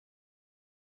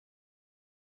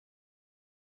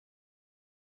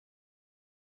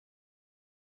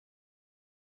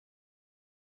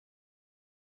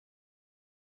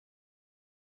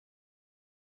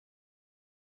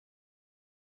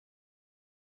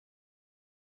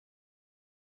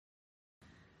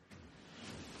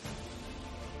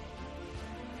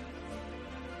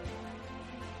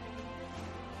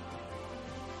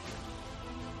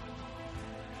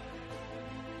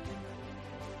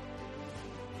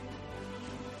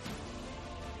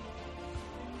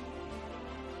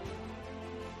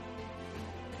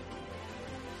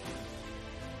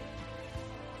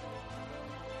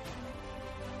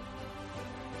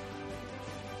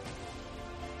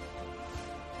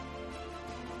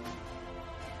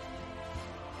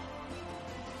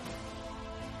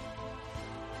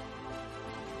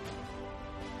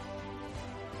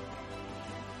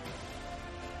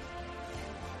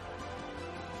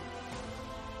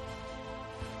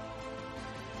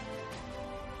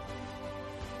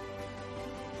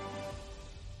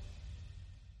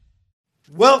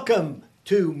Welcome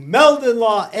to Meldon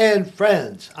Law and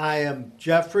Friends. I am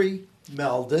Jeffrey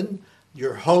Meldon,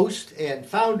 your host and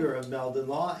founder of Meldon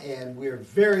Law, and we're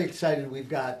very excited. We've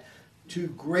got two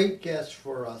great guests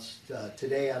for us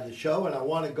today on the show, and I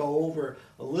want to go over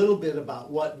a little bit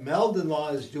about what Meldon Law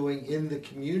is doing in the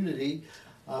community.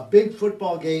 A big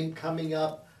football game coming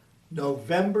up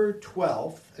November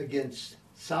 12th against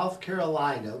South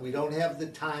Carolina. We don't have the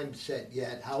time set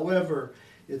yet. However,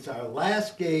 it's our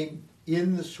last game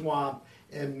in the swamp,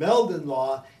 and Meldon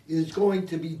Law is going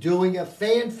to be doing a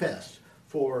fan fest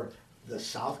for the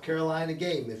South Carolina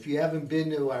game. If you haven't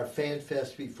been to our fan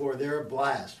fest before, they're a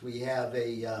blast. We have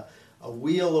a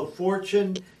wheel of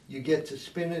fortune. You get to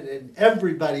spin it, and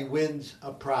everybody wins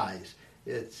a prize.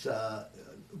 It's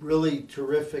really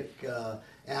terrific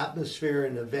atmosphere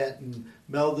and event, and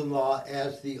Meldon Law,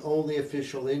 as the only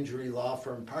official injury law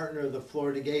firm partner of the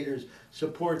Florida Gators,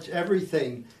 supports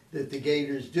everything that the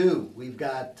Gators do. We've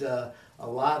got a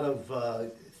lot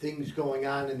of things going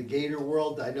on in the Gator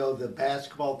world. I know the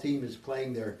basketball team is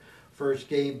playing their first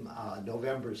game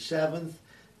November 7th.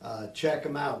 Check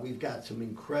them out. We've got some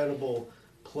incredible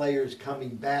players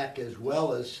coming back, as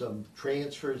well as some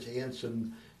transfers and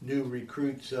some new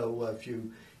recruits. So if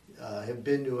you have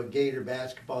been to a Gator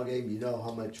basketball game, you know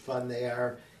how much fun they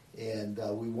are, and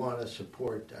we want to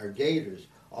support our Gators.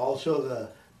 Also, the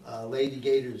Lady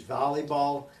Gators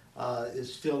volleyball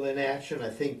is still in action. I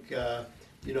think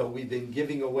we've been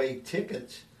giving away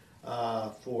tickets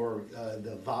for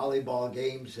the volleyball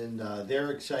games, and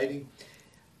they're exciting.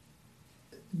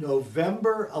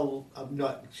 November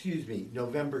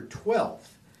 12th,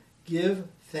 Give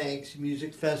Thanks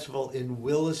Music Festival in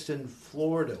Williston,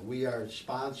 Florida. We are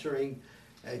sponsoring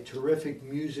a terrific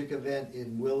music event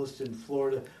in Williston,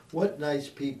 Florida. What nice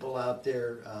people out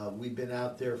there. We've been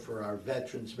out there for our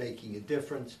Veterans Making a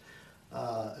Difference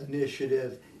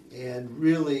initiative, and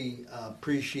really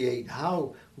appreciate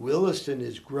how Williston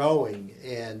is growing,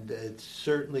 and it's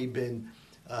certainly been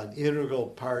an integral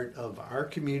part of our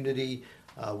community.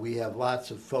 We have lots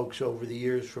of folks over the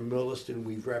years from Williston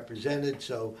we've represented,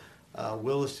 so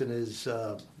Williston is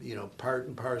part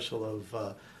and parcel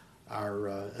of our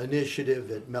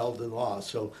initiative at Meldon Law.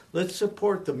 So let's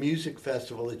support the music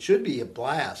festival. It should be a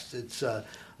blast. It's a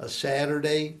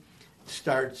Saturday.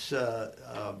 Starts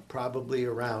probably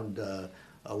around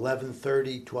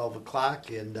 11:30, 12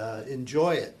 o'clock, and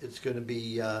enjoy it. It's going to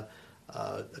be a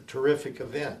terrific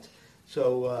event.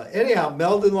 So anyhow,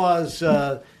 Meldon Law is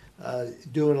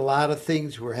doing a lot of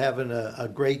things. We're having a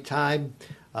great time.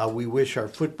 We wish our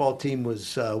football team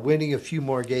was winning a few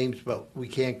more games, but we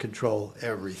can't control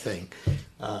everything.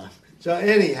 So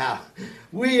anyhow,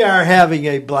 we are having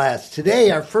a blast.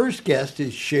 Today, our first guest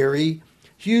is Sherry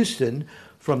Houston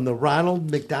from the Ronald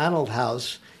McDonald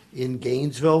House in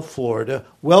Gainesville, Florida.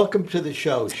 Welcome to the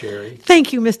show, Sherry.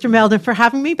 Thank you, Mr. Meldon, for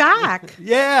having me back.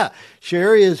 Yeah,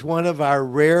 Sherry is one of our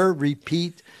rare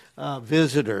repeat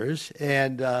visitors,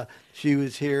 and she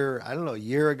was here, I don't know, a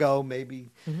year ago,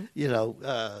 maybe.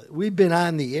 Mm-hmm. We've been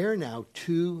on the air now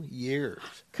 2 years.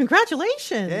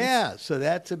 Congratulations. Yeah, so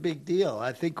that's a big deal.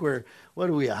 I think we're,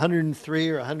 103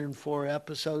 or 104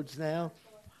 episodes now?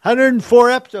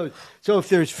 104 episodes. So if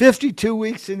there's 52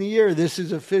 weeks in the year, this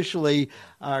is officially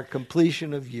our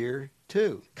completion of year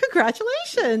 2.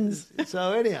 Congratulations.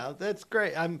 So anyhow, that's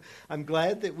great. I'm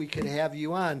glad that we can have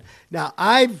you on. Now,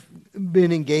 I've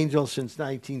been in Gainesville since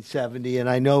 1970, and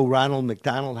I know Ronald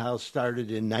McDonald House started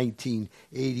in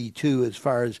 1982 as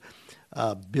far as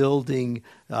building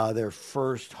their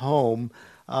first home.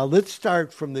 Let's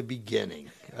start from the beginning,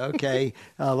 okay?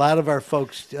 A lot of our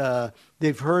folks,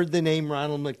 they've heard the name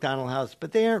Ronald McDonald House,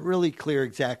 but they aren't really clear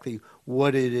exactly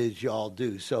what it is y'all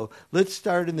do. So let's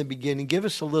start in the beginning. Give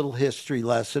us a little history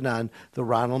lesson on the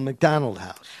Ronald McDonald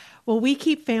House. Well, we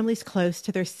keep families close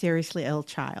to their seriously ill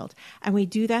child, and we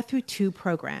do that through 2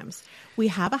 programs. We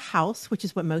have a house, which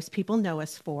is what most people know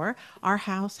us for. Our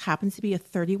house happens to be a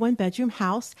 31-bedroom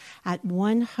house at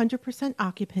 100%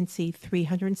 occupancy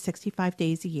 365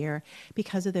 days a year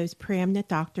because of those preeminent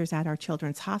doctors at our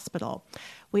children's hospital.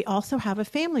 We also have a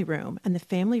family room, and the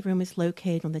family room is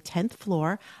located on the 10th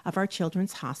floor of our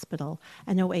children's hospital,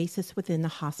 an oasis within the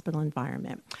hospital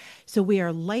environment. So we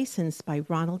are licensed by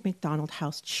Ronald McDonald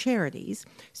House Charities,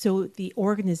 so the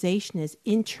organization is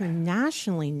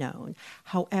internationally known.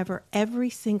 However, every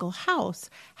single house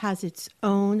has its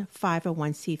own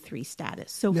 501c3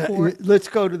 status. So now, let's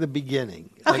go to the beginning.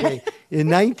 Okay. In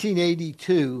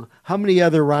 1982, how many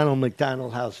other Ronald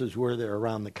McDonald houses were there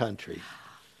around the country?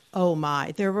 Oh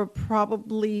my, there were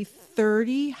probably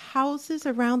 30 houses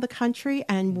around the country,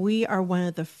 and we are one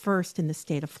of the first in the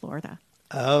state of Florida.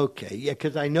 Okay, yeah,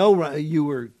 because I know you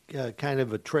were kind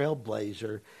of a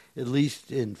trailblazer, at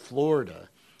least in Florida.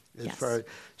 Yes.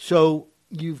 So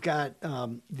you've got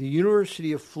the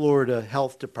University of Florida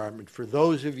Health Department. For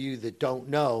those of you that don't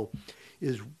know,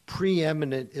 is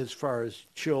preeminent as far as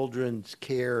children's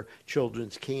care,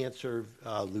 children's cancer,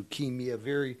 leukemia,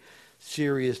 very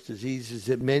serious diseases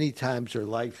that many times are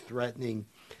life-threatening.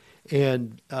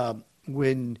 And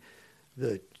when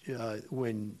the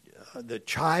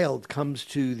child comes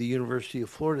to the University of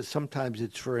Florida, sometimes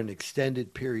it's for an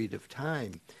extended period of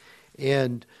time.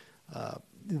 And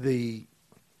the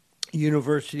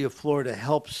University of Florida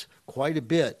helps quite a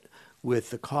bit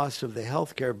with the cost of the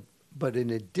health care. But in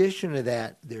addition to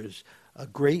that, there's a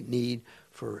great need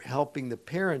for helping the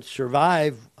parents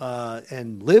survive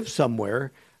and live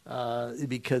somewhere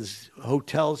because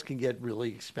hotels can get really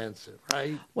expensive,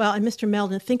 right? Well, and Mr.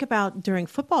 Meldon, think about during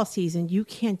football season, you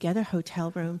can't get a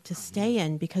hotel room to stay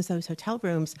in because those hotel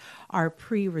rooms are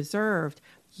pre-reserved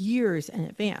years in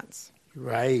advance.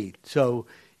 Right. So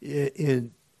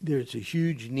there's a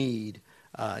huge need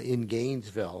in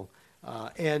Gainesville.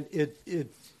 And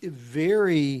it's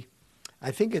very,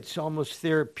 I think it's almost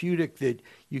therapeutic that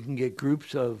you can get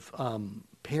groups of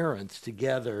parents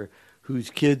together whose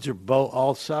kids are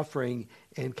all suffering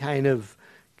and kind of,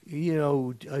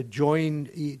 join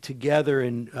together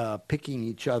in picking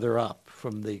each other up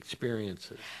from the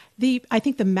experiences. I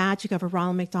think the magic of a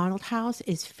Ronald McDonald house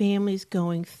is families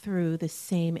going through the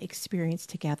same experience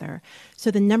together.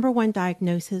 So the number one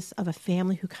diagnosis of a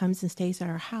family who comes and stays at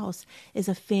our house is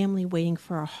a family waiting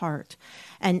for a heart.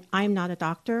 And I'm not a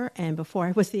doctor, and before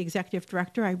I was the executive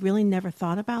director, I really never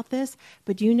thought about this.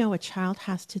 But do you know a child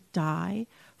has to die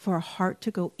for a heart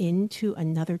to go into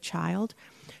another child?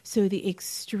 So the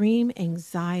extreme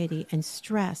anxiety and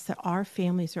stress that our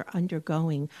families are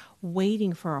undergoing,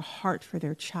 waiting for a heart for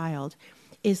their child,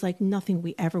 is like nothing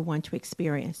we ever want to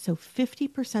experience. So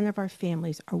 50% of our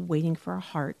families are waiting for a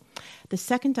heart. The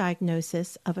second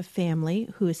diagnosis of a family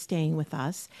who is staying with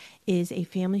us is a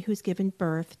family who's given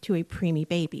birth to a preemie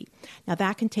baby. Now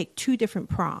that can take two different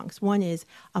prongs. One is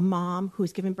a mom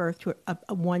who's given birth to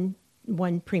one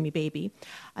preemie baby.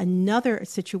 Another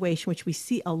situation, which we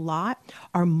see a lot,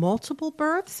 are multiple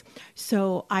births.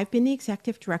 So I've been the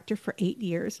executive director for 8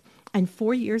 years. And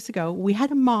 4 years ago, we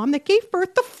had a mom that gave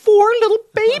birth to 4 little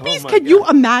babies. Can you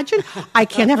imagine? I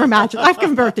can't ever imagine. I've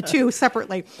given birth to 2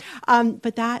 separately.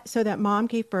 So that mom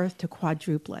gave birth to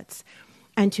quadruplets.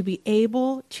 And to be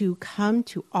able to come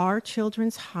to our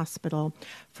children's hospital,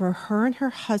 for her and her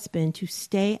husband to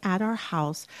stay at our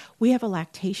house, we have a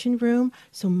lactation room,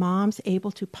 so mom's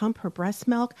able to pump her breast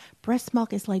milk. Breast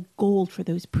milk is like gold for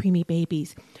those preemie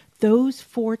babies. Those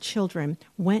 4 children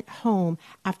went home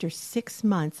after 6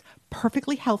 months,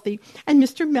 perfectly healthy. And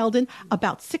Mr. Meldon,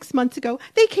 about 6 months ago,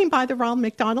 they came by the Ronald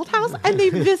McDonald house and they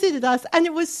visited us. And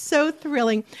it was so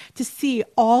thrilling to see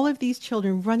all of these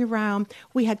children run around.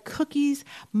 We had cookies.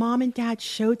 Mom and Dad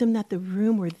showed them that the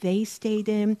room where they stayed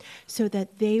in so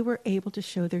that they were able to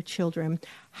show their children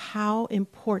how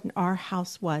important our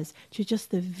house was to just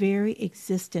the very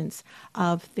existence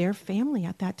of their family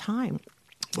at that time.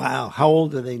 Wow. How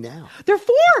old are they now? They're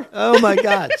 4. Oh, my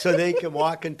God. So they can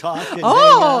walk and talk and hang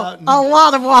out. A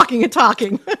lot of walking and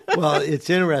talking. Well, it's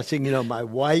interesting. My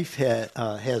wife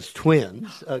has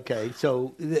twins. Okay.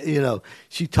 So,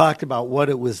 she talked about what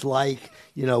it was like,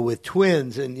 with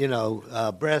twins and,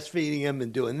 breastfeeding them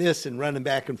and doing this and running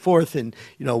back and forth. And,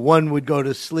 one would go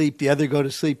to sleep, the other go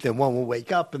to sleep, then one will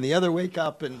wake up and the other wake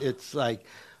up. And it's like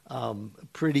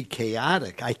pretty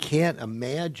chaotic. I can't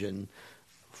imagine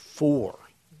 4.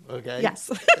 Okay. Yes.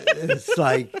 It's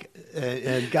like,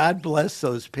 and God bless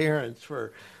those parents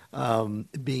for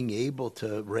being able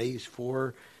to raise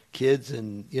 4 kids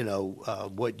and,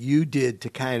 what you did to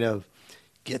kind of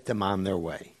get them on their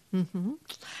way. Mm-hmm.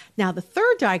 Now, the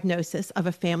third diagnosis of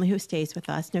a family who stays with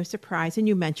us, no surprise, and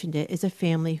you mentioned it, is a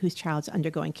family whose child's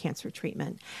undergoing cancer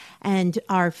treatment. And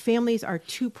our families are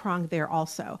two-pronged there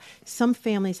also. Some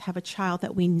families have a child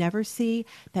that we never see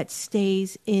that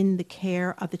stays in the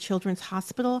care of the children's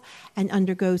hospital and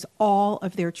undergoes all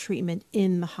of their treatment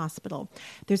in the hospital.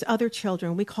 There's other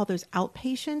children, we call those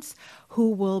outpatients, who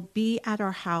will be at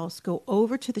our house, go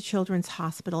over to the children's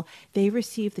hospital. They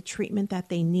receive the treatment that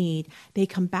they need. They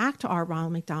come back to our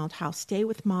Ronald McDonald house, stay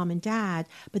with mom and dad,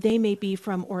 but they may be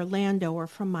from Orlando or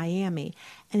from Miami.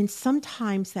 And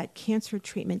sometimes that cancer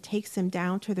treatment takes them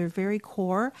down to their very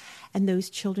core, and those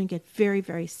children get very,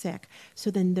 very sick.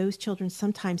 So then those children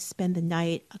sometimes spend the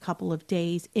night, a couple of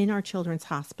days in our children's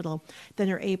hospital, then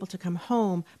are able to come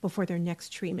home before their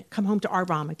next treatment, come home to our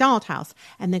Ronald McDonald house,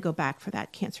 and then go back for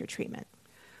that cancer treatment.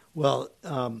 Well,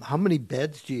 how many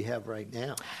beds do you have right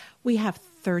now? We have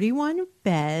 31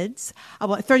 beds,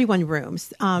 31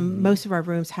 rooms. Most of our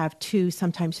rooms have 2,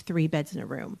 sometimes 3 beds in a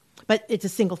room. But it's a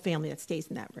single family that stays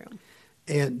in that room.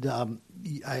 And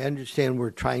I understand we're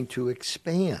trying to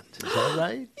expand. Is that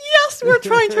right? Yes, we're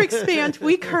trying to expand.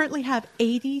 We currently have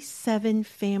 87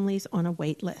 families on a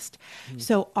wait list.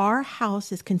 So our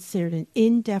house is considered an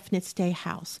indefinite stay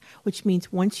house, which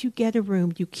means once you get a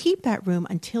room, you keep that room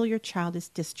until your child is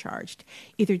discharged,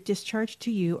 either discharged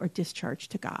to you or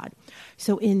discharged to God.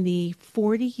 So in the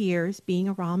 40 years being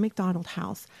a Ronald McDonald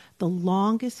house, the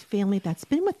longest family that's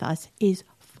been with us is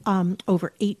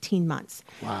over 18 months.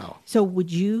 Wow. So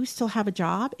would you still have a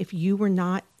job if you were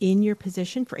not in your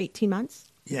position for 18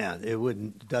 months? Yeah,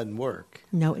 doesn't work.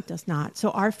 No, it does not. So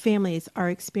our families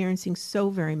are experiencing so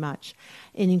very much,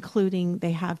 and including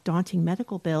they have daunting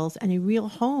medical bills and a real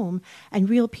home and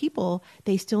real people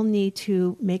they still need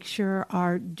to make sure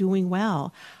are doing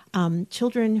well.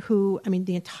 Children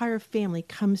the entire family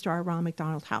comes to our Ronald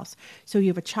McDonald house. So you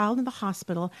have a child in the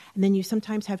hospital, and then you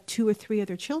sometimes have 2 or 3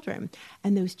 other children.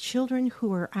 And those children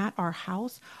who are at our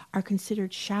house are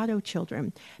considered shadow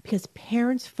children because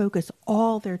parents focus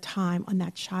all their time on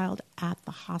that child at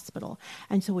the hospital.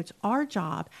 And so it's our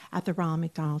job at the Ronald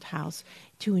McDonald house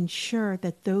to ensure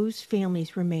that those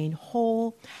families remain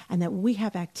whole and that we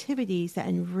have activities that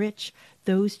enrich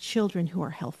those children who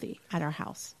are healthy at our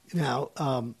house. Now,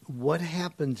 what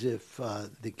happens if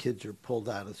the kids are pulled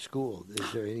out of school?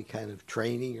 Is there any kind of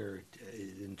training or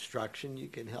instruction you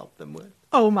can help them with?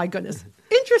 Oh, my goodness.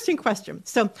 Interesting question.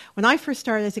 So when I first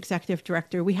started as executive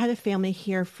director, we had a family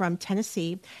here from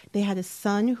Tennessee. They had a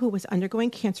son who was undergoing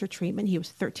cancer treatment. He was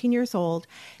 13 years old.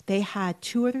 They had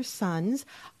 2 other sons.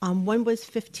 One was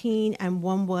 15 and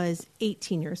one was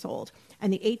 18 years old.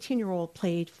 And the 18-year-old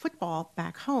played football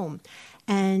back home.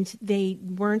 And they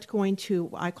weren't going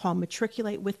to, I call,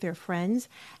 matriculate with their friends.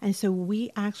 And so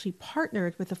we actually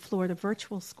partnered with the Florida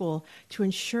Virtual School to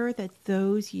ensure that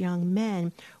those young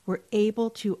men were able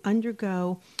to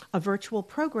undergo a virtual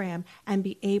program and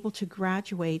be able to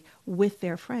graduate with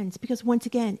their friends. Because once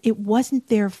again, it wasn't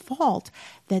their fault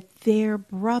that their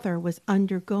brother was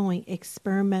undergoing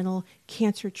experimental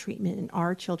cancer treatment in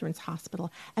our children's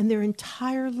hospital. And their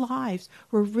entire lives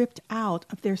were ripped out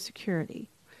of their security.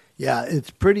 Yeah, it's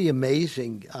pretty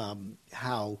amazing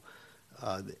how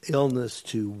the illness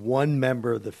to one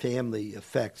member of the family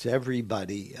affects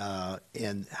everybody,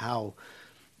 and how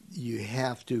you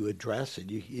have to address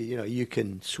it. You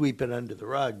can sweep it under the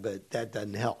rug, but that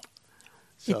doesn't help.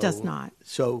 So, it does not.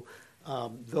 So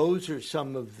those are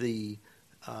some of the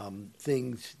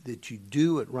things that you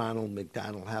do at Ronald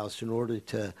McDonald House in order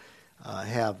to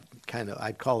have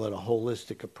I'd call it a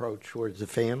holistic approach towards the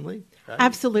family. Right?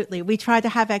 Absolutely. We try to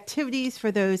have activities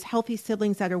for those healthy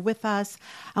siblings that are with us.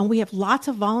 We have lots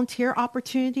of volunteer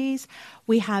opportunities.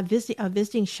 We have a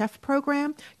visiting chef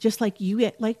program. Just like you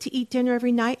like to eat dinner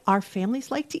every night, our families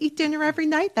like to eat dinner every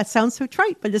night. That sounds so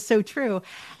trite, but it's so true.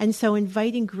 And so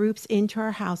inviting groups into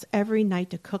our house every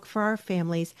night to cook for our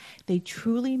families, they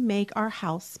truly make our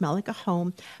house smell like a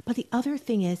home. But the other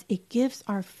thing is it gives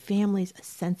our families a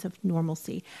sense of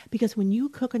normalcy. Because when you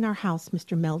cook in our house,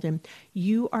 Mr. Meldon,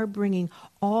 you are bringing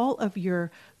all of your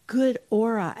good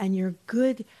aura and your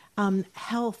good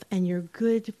health and your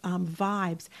good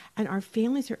vibes. And our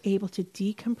families are able to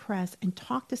decompress and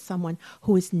talk to someone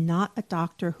who is not a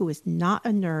doctor, who is not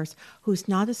a nurse, who's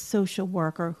not a social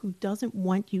worker, who doesn't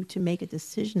want you to make a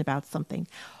decision about something.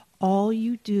 All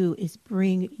you do is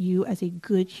bring you as a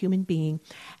good human being,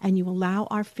 and you allow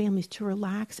our families to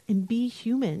relax and be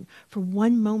human for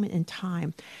one moment in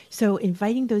time. So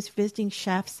inviting those visiting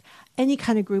chefs, any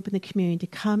kind of group in the community to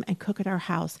come and cook at our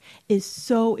house is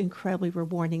so incredibly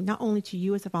rewarding, not only to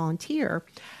you as a volunteer,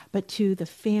 but to the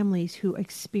families who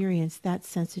experience that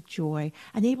sense of joy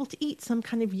and able to eat some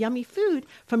kind of yummy food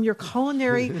from your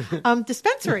culinary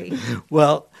dispensary.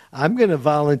 Well, I'm going to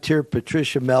volunteer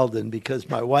Patricia Meldon because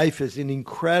my wife is an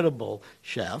incredible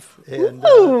chef, and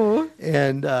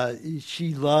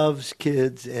she loves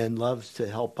kids and loves to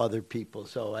help other people.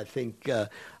 So I think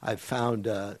I've found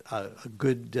a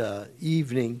good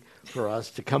evening for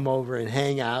us to come over and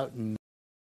hang out and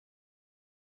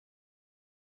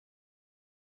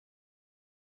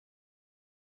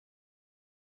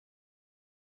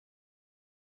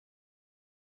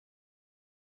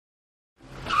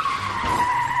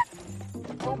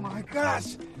Oh my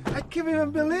gosh, I can't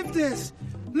even believe this.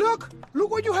 Look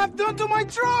what you have done to my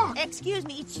truck. Excuse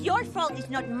me, it's your fault, it's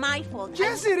not my fault.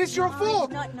 Yes, it is your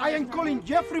fault. I am calling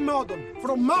Jeffrey Meldon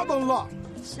from Meldon Law.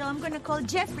 So I'm going to call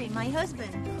Jeffrey, my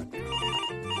husband.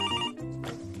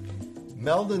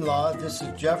 Meldon Law, this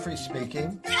is Jeffrey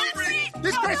speaking.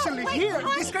 This crazy lady here.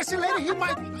 This crazy lady, he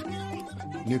might...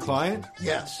 New client?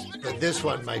 Yes, but this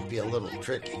one might be a little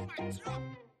tricky.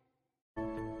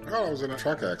 Well, I was in a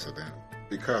truck accident.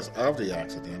 Because of the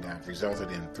accident, I've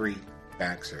resulted in 3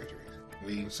 back surgeries.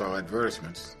 We saw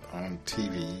advertisements on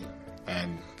TV,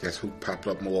 and guess who popped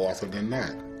up more often than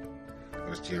not? It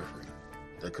was Jeffrey.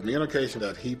 The communication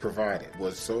that he provided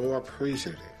was so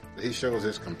appreciative. He shows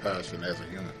his compassion as a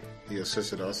human. He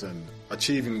assisted us in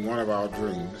achieving one of our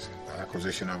dreams, the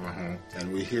acquisition of a home,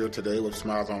 and we're here today with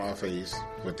smiles on our face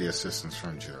with the assistance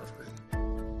from Jeffrey.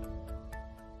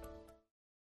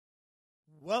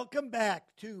 Welcome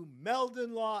back to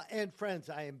Meldon Law and Friends.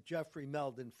 I am Jeffrey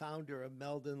Meldon, founder of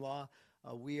Meldon Law.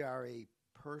 We are a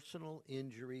personal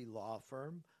injury law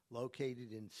firm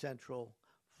located in Central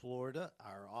Florida.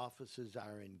 Our offices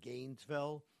are in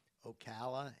Gainesville,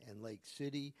 Ocala, and Lake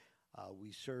City.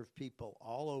 We serve people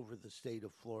all over the state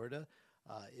of Florida.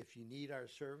 If you need our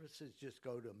services, just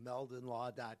go to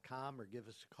meldonlaw.com or give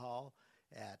us a call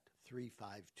at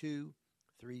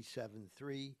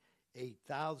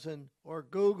 352-373-8000 or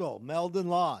Google Meldon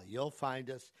Law. You'll find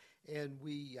us. And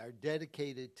we are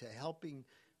dedicated to helping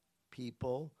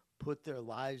people put their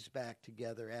lives back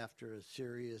together after a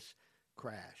serious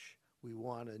crash. We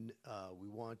want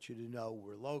you to know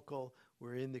we're local,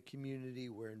 we're in the community,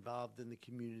 we're involved in the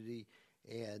community,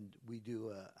 and we do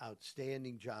an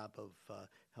outstanding job of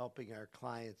helping our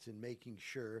clients and making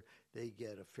sure they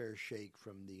get a fair shake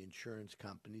from the insurance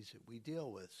companies that we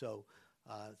deal with. So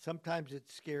sometimes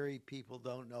it's scary. People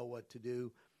don't know what to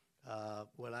do.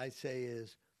 What I say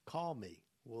is call me.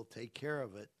 We'll take care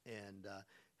of it and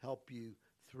help you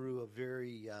through a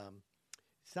very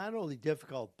it's not only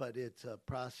difficult, but it's a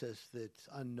process that's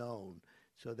unknown.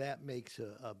 So that makes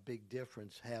a big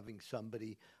difference, having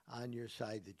somebody on your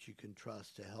side that you can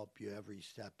trust to help you every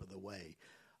step of the way.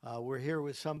 We're here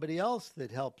with somebody else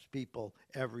that helps people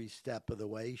every step of the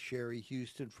way, Sherry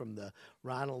Houston from the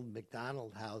Ronald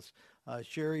McDonald House.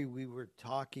 Sherry, we were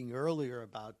talking earlier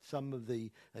about some of the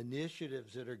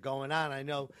initiatives that are going on. I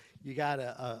know you got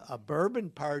a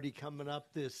bourbon party coming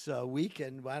up this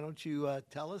weekend. Why don't you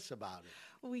tell us about it?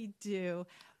 We do.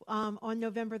 On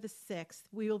November the 6th,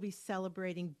 we will be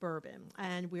celebrating bourbon,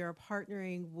 and we are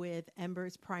partnering with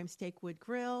Ember's Prime Steak Wood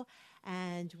Grill,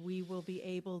 and we will be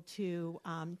able to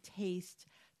taste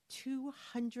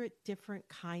 200 different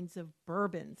kinds of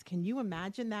bourbons. Can you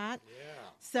imagine that? Yeah.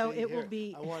 So See, it here, will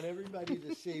be... I want everybody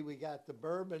to see we got the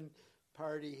bourbon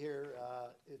party here.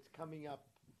 It's coming up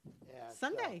at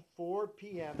Sunday. 4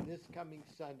 p.m. this coming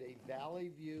Sunday, Valley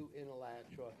View in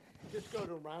Alachua. Just go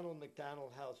to Ronald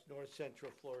McDonald House, North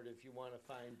Central Florida, if you want to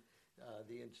find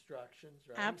the instructions,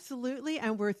 right? Absolutely,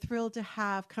 and we're thrilled to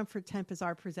have Comfort Temp as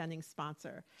our presenting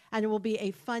sponsor. And it will be a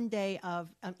fun day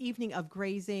of evening of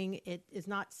grazing. It is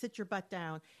not sit your butt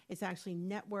down. It's actually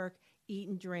network, eat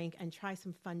and drink, and try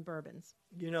some fun bourbons.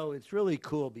 You know, it's really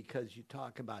cool because you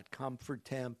talk about Comfort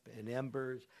Temp and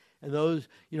Embers, and those,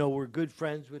 you know, we're good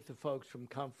friends with the folks from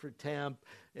Comfort Temp.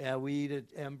 We eat at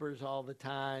Embers all the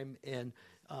time, and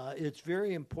it's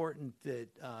very important that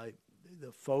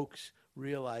the folks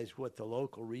realize what the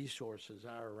local resources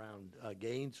are around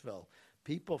Gainesville.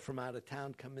 People from out of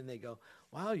town come in, they go,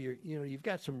 wow, you've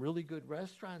got some really good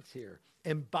restaurants here.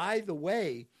 And by the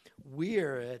way,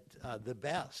 we're at the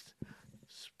best,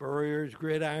 Spurrier's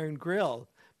Gridiron Grill.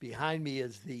 Behind me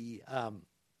is the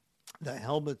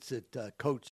helmets that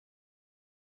Coach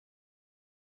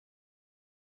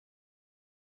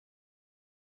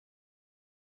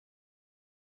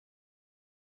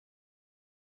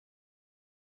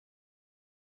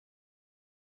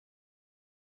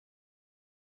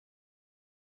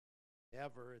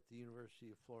ever at the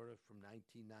University of Florida from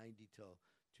 1990 till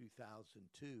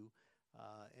 2002.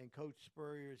 And Coach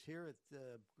Spurrier is here at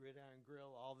the Gridiron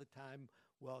Grill all the time,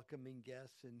 welcoming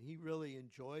guests, and he really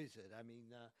enjoys it. I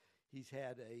mean, he's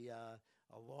had a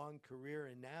long career,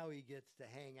 and now he gets to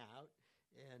hang out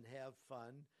and have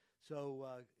fun. So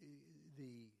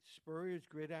the Spurrier's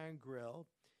Gridiron Grill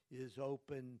is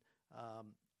open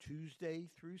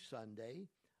Tuesday through Sunday.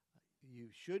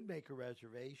 You should make a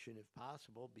reservation if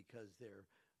possible because they're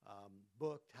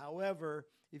booked. However,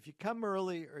 if you come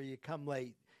early or you come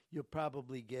late, you'll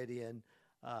probably get in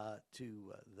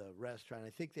to the restaurant. I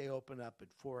think they open up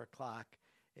at 4 o'clock,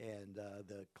 and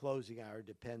the closing hour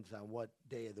depends on what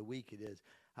day of the week it is.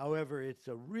 However, it's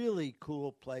a really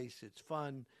cool place. It's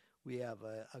fun. We have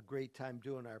a great time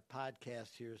doing our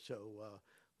podcast here, so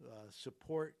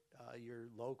support your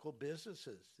local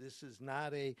businesses. This is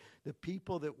not the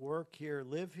people that work here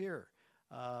live here.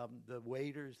 The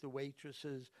waiters, the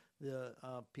waitresses, the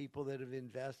people that have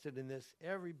invested in this,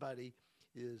 everybody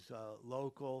is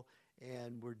local,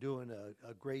 and we're doing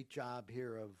a great job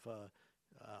here of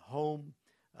home,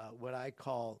 what I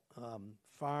call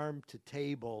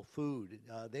farm-to-table food.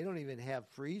 They don't even have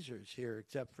freezers here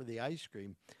except for the ice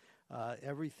cream.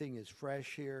 Everything is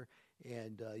fresh here,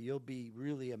 and you'll be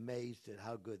really amazed at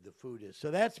how good the food is. So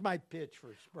that's my pitch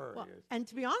for Spur. Well, and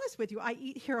to be honest with you, I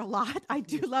eat here a lot. I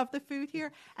do love the food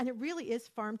here, and it really is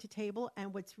farm to table.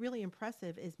 And what's really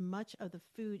impressive is much of the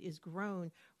food is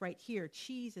grown right here.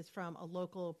 Cheese is from a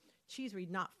local cheesery,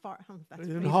 not far. I don't know if that's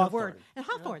In a Hawthorne. word. In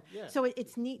Hawthorne. Yeah. So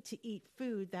it's neat to eat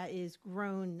food that is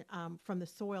grown from the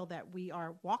soil that we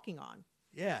are walking on.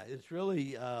 Yeah, it's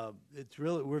really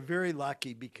we're very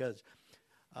lucky because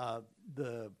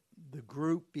the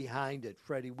group behind it,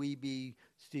 Freddie Wiebe,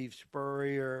 Steve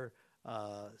Spurrier,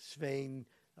 Svein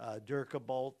Dirka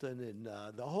Bolton, and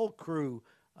the whole crew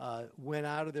went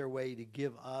out of their way to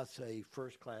give us a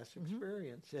first-class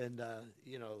experience. And,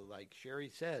 like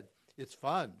Sherry said, it's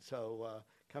fun. So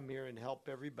come here and help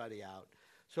everybody out.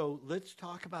 So let's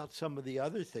talk about some of the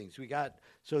other things.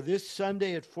 So this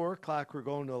Sunday at 4 o'clock, we're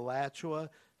going to Alachua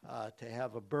to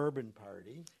have a bourbon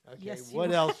party. Okay, Yes,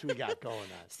 what else we got going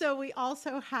on? So we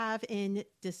also have in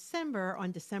December,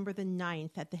 on December the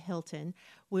 9th at the Hilton,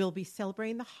 we'll be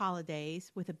celebrating the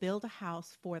holidays with a Build a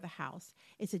House for the House.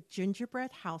 It's a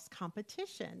gingerbread house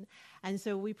competition. And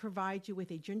so we provide you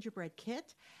with a gingerbread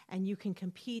kit, and you can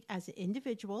compete as an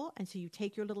individual. And so you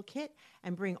take your little kit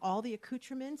and bring all the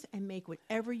accoutrements and make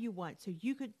whatever you want. So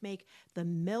you could make the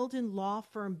Meldon Law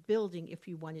Firm building if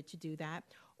you wanted to do that.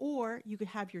 Or you could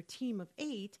have your team of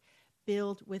 8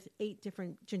 build with 8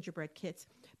 different gingerbread kits,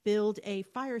 build a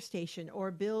fire station,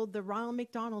 or build the Ronald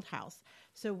McDonald house.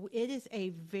 So it is a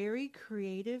very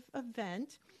creative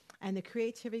event, and the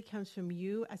creativity comes from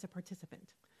you as a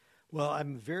participant. Well,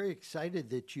 I'm very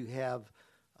excited that you have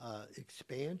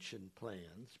expansion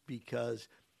plans because,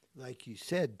 like you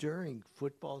said, during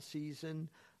football season,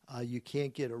 you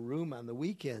can't get a room on the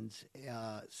weekends,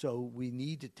 so we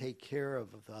need to take care of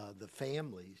the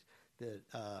families that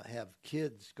have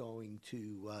kids going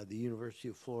to the University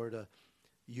of Florida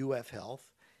UF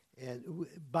Health. And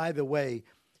by the way,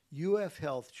 UF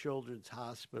Health Children's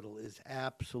Hospital is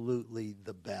absolutely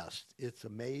the best. It's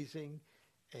amazing,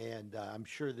 and I'm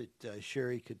sure that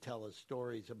Sherry could tell us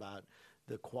stories about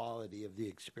the quality of the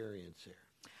experience there.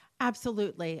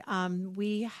 Absolutely.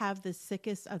 We have the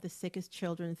sickest of the sickest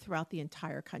children throughout the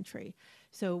entire country.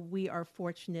 So we are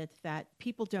fortunate that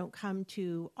people don't come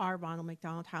to our Ronald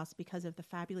McDonald House because of the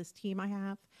fabulous team I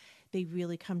have. They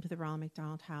really come to the Ronald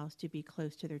McDonald House to be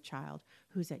close to their child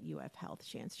who's at UF Health,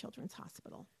 Shands Children's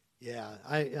Hospital. Yeah,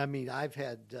 I mean, I've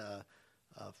had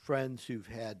friends who've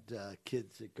had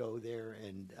kids that go there,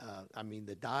 and I mean,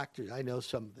 the doctors, I know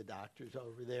some of the doctors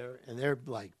over there, and they're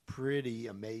like pretty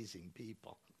amazing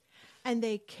people. And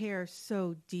they care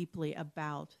so deeply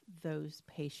about those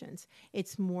patients.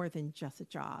 It's more than just a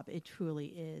job. It truly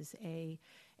is a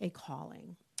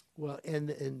calling. Well, and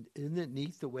isn't it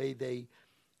neat the way they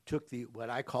took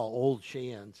what I call old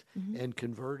Shands and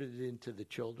converted it into the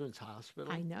children's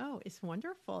hospital? I know. It's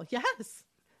wonderful. Yes.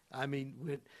 I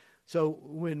mean,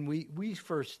 when we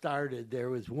first started,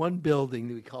 there was one building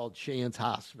that we called Shands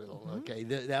Hospital. Okay,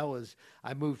 that was,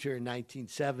 I moved here in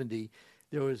 1970.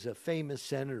 There was a famous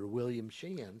senator, William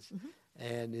Shands,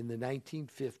 and in the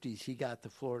 1950s, he got the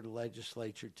Florida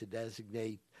legislature to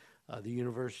designate the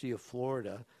University of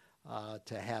Florida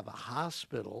to have a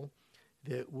hospital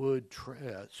that would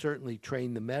certainly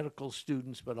train the medical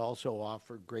students, but also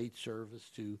offer great service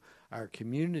to our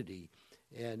community.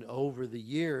 And over the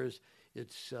years,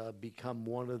 it's become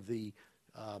one of the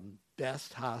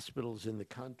best hospitals in the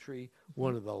country,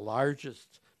 one of the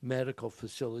largest medical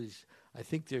facilities. I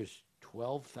think there's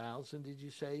 12,000, did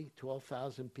you say?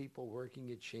 12,000 people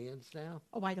working at Shands now?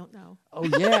 Oh, I don't know. Oh,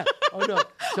 yeah. Oh, no.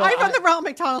 So I run the Ronald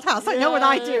McDonald House. I know what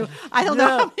I do. I don't know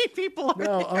how many people are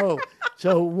there. Oh,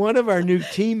 so one of our new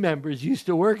team members used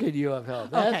to work at UF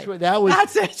Health. That's what that was.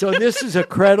 That's it. So this is a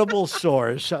credible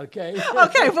source, okay?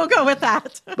 Okay, we'll go with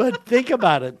that. But think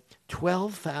about it.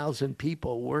 12,000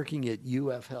 people working at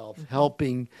UF Health,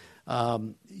 helping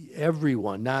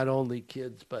everyone, not only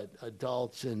kids but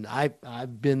adults. And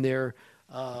I've been there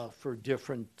for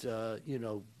different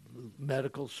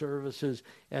medical services,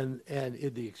 and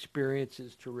the experience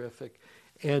is terrific.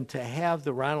 And to have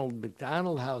the Ronald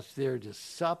McDonald House there to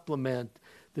supplement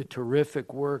the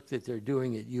terrific work that they're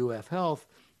doing at UF Health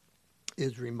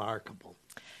is remarkable.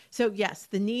 So yes,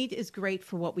 the need is great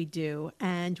for what we do,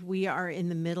 and we are in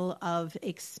the middle of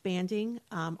expanding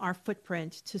our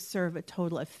footprint to serve a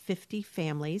total of 50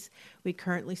 families. We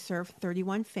currently serve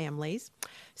 31 families.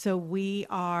 So we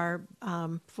are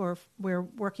we're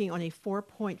working on a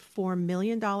 $4.4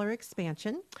 million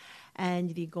expansion,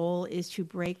 and the goal is to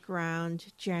break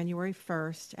ground January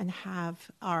 1st and have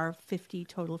our 50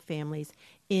 total families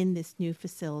in this new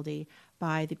facility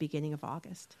by the beginning of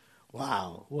August.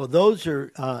 Wow. Well, those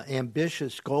are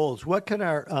ambitious goals. What can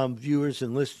our viewers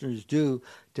and listeners do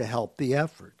to help the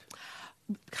effort?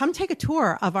 Come take a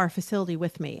tour of our facility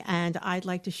with me, and I'd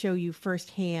like to show you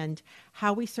firsthand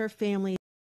how we serve families.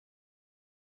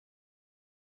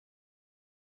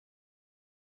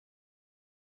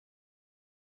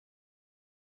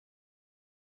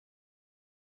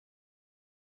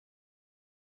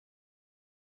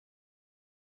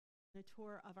 A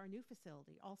tour of our new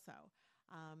facility also.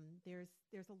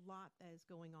 There's a lot that is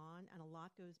going on, and a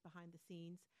lot goes behind the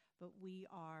scenes, but we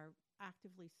are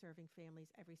actively serving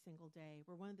families every single day.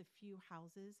 We're one of the few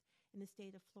houses in the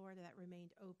state of Florida that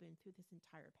remained open through this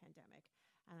entire pandemic,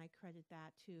 and I credit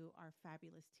that to our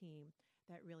fabulous team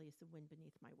that really is the wind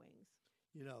beneath my wings.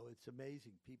 You know, it's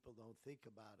amazing. People don't think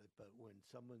about it, but when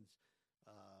someone's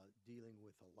dealing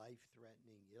with a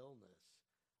life-threatening illness,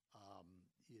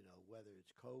 whether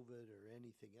it's COVID or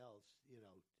anything else,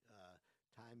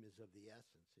 time is of the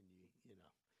essence, and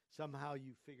somehow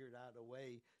you figured out a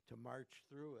way to march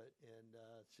through it and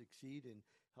succeed in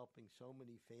helping so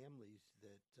many families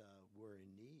that were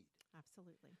in need.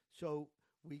 Absolutely. So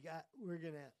we're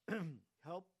going to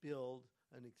help build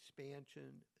an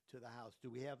expansion to the house. Do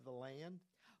we have the land?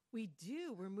 We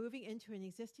do. We're moving into an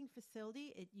existing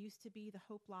facility. It used to be the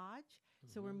Hope Lodge,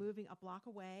 so we're moving a block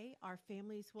away. Our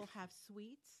families will have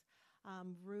suites,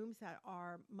 rooms that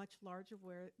are much larger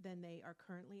than they are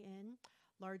currently in,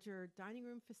 larger dining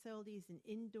room facilities, an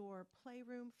indoor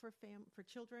playroom for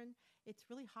children. It's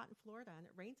really hot in Florida, and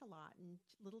it rains a lot, and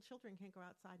little children can't go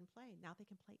outside and play. Now they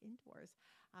can play indoors.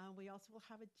 We also will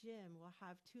have a gym. We'll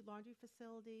have 2 laundry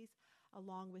facilities,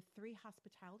 along with 3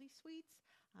 hospitality suites.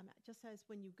 Just as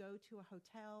when you go to a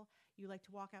hotel, you like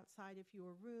to walk outside of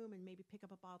your room and maybe pick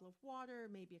up a bottle of water,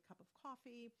 maybe a cup of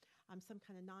coffee, some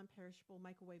kind of non-perishable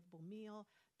microwavable meal.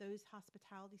 Those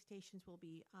hospitality stations will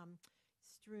be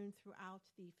strewn throughout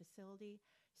the facility.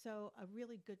 So a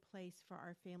really good place for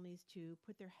our families to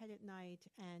put their head at night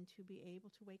and to be able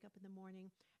to wake up in the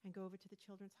morning and go over to the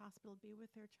Children's Hospital to be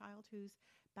with their child who's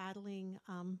battling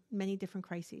many different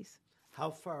crises. How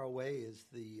far away is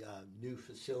the new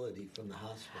facility from the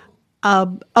hospital?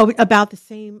 About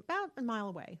a mile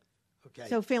away. Okay.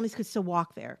 So families could still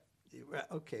walk there.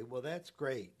 Okay, well, that's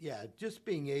great. Yeah, just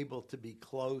being able to be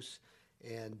close,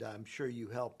 and I'm sure you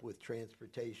help with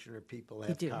transportation, or people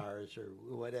have cars or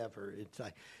whatever. It's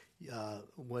like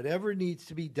whatever needs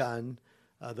to be done,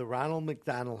 the Ronald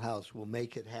McDonald House will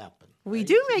make it happen. Right? We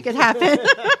do make it happen.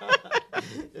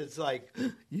 It's like,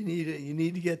 you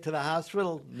need to get to the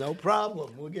hospital? No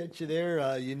problem. We'll get you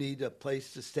there. You need a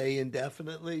place to stay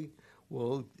indefinitely?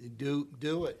 We'll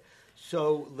do it.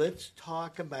 So let's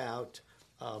talk about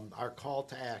our call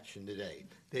to action today.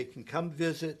 They can come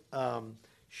visit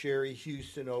Sherry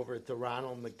Houston over at the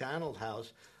Ronald McDonald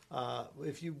House.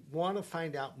 If you want to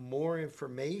find out more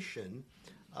information,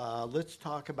 let's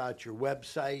talk about your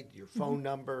website, your phone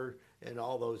number, and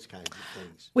all those kinds of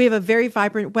things. We have a very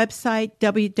vibrant website,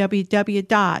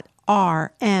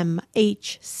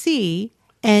 www.rmhc.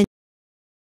 And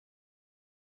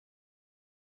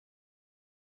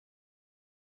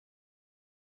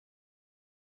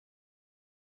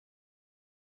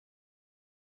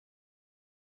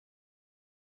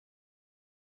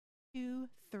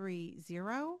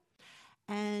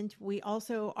And we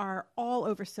also are all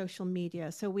over social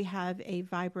media. So we have a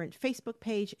vibrant Facebook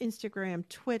page, Instagram,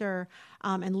 Twitter,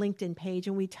 and LinkedIn page.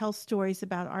 And we tell stories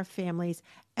about our families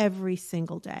every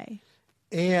single day.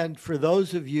 And for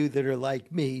those of you that are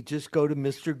like me, just go to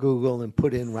Mr. Google and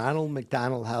put in Ronald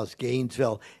McDonald House,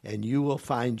 Gainesville, and you will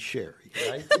find Sherry,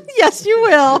 right? Yes, you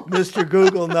will. Mr.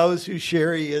 Google knows who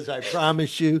Sherry is, I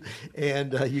promise you,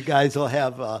 and you guys will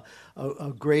have a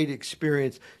great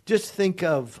experience. Just think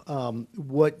of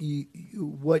what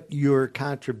your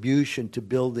contribution to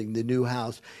building the new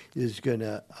house is going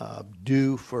to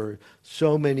do for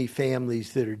so many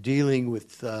families that are dealing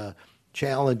with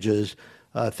challenges.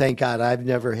 Thank God I've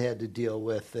never had to deal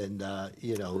with, and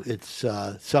it's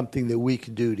something that we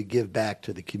can do to give back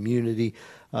to the community.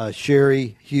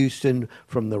 Sherry Houston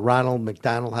from the Ronald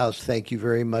McDonald House, thank you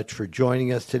very much for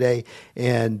joining us today.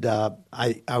 And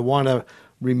I want to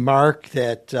remark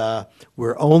that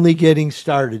we're only getting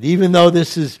started. Even though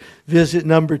this is visit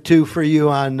number 2 for you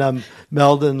on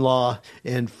Meldon Law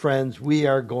and Friends, we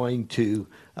are going to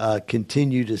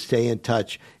continue to stay in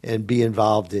touch and be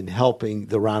involved in helping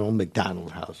the Ronald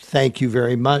McDonald House. Thank you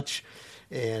very much,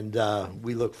 and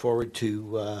we look forward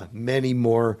to many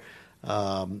more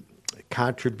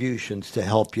contributions to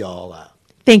help you all out.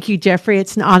 Thank you, Jeffrey.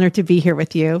 It's an honor to be here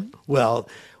with you. Well,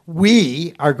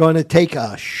 we are going to take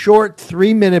a short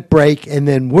 3-minute break, and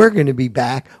then we're going to be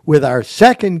back with our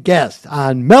second guest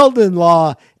on Meldon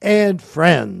Law and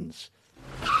Friends.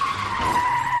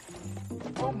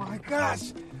 Oh my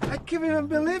gosh, I can't even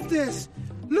believe this.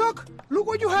 Look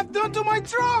what you have done to my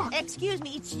truck. Excuse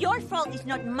me, it's your fault, it's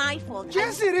not my fault.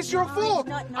 Yes, it is your fault.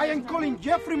 No, I am calling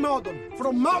Jeffrey Meldon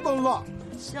from Meldon Law.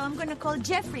 So I'm gonna call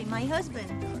Jeffrey, my husband.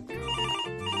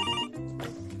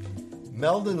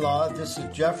 Meldon Law, this is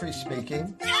Jeffrey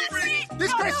speaking. Jeffrey!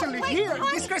 This crazy lady here,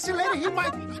 this crazy lady, he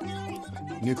might...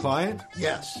 New client?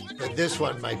 Yes, but this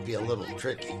one might be a little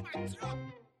tricky.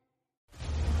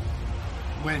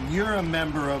 When you're a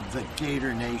member of the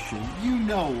Gator Nation, you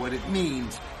know what it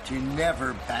means to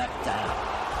never back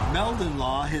down. Meldon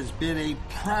Law has been a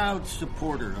proud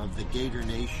supporter of the Gator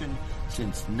Nation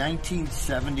since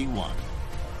 1971.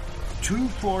 Two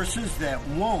forces that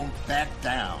won't back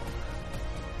down.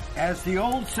 As the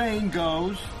old saying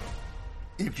goes,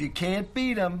 if you can't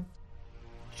beat 'em,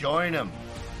 join 'em.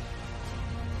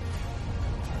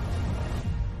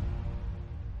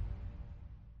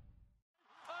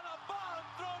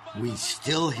 We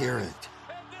still hear it.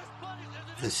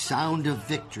 The sound of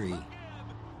victory.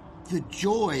 The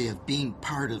joy of being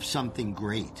part of something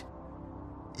great.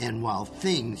 And while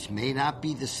things may not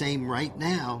be the same right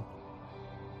now,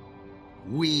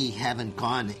 we haven't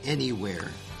gone anywhere.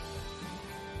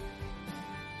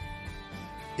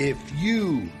 If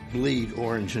you bleed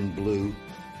orange and blue,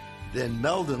 then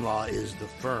Meldon Law is the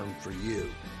firm for you.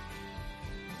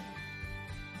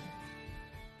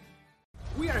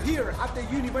 We are here at the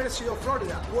University of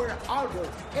Florida, where Albert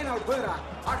and Alberta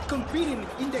are competing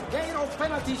in the Gator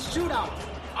penalty shootout.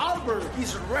 Albert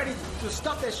is ready to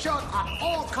stop the shot at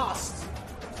all costs.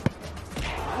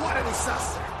 What a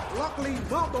disaster! Luckily,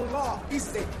 Meldon Law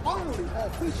is the only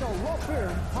official law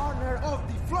firm partner of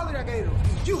the Florida Gators.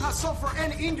 If you have suffered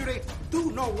any injury,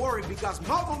 do not worry, because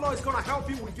Meldon Law is going to help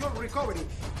you with your recovery.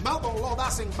 Meldon Law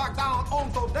doesn't back down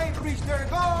until they reach their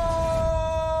goal.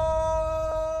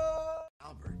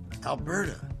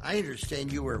 Alberta, I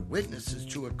understand you were witnesses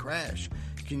to a crash.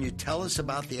 Can you tell us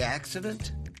about the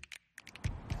accident?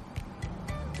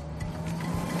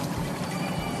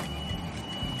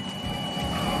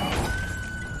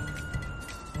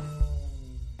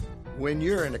 When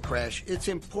you're in a crash, it's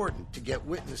important to get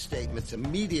witness statements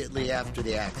immediately after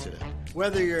the accident.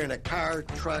 Whether you're in a car,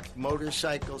 truck,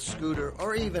 motorcycle, scooter,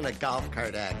 or even a golf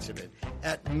cart accident,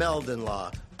 at Meldon Law,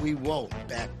 we won't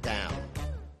back down.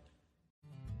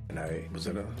 And I was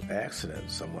in an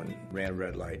accident. Someone ran a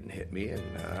red light and hit me, and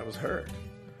I was hurt.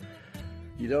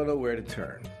 You don't know where to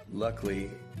turn.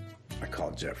 Luckily, I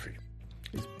called Jeffrey.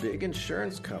 These big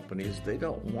insurance companies, they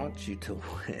don't want you to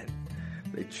win.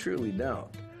 They truly don't.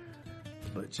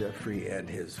 But Jeffrey and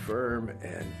his firm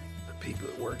and the people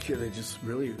that work here, they just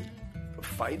really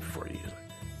fight for you.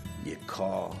 You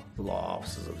call the law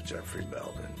offices of Jeffrey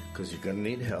Meldon, because you're going to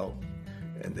need help,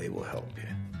 and they will help you.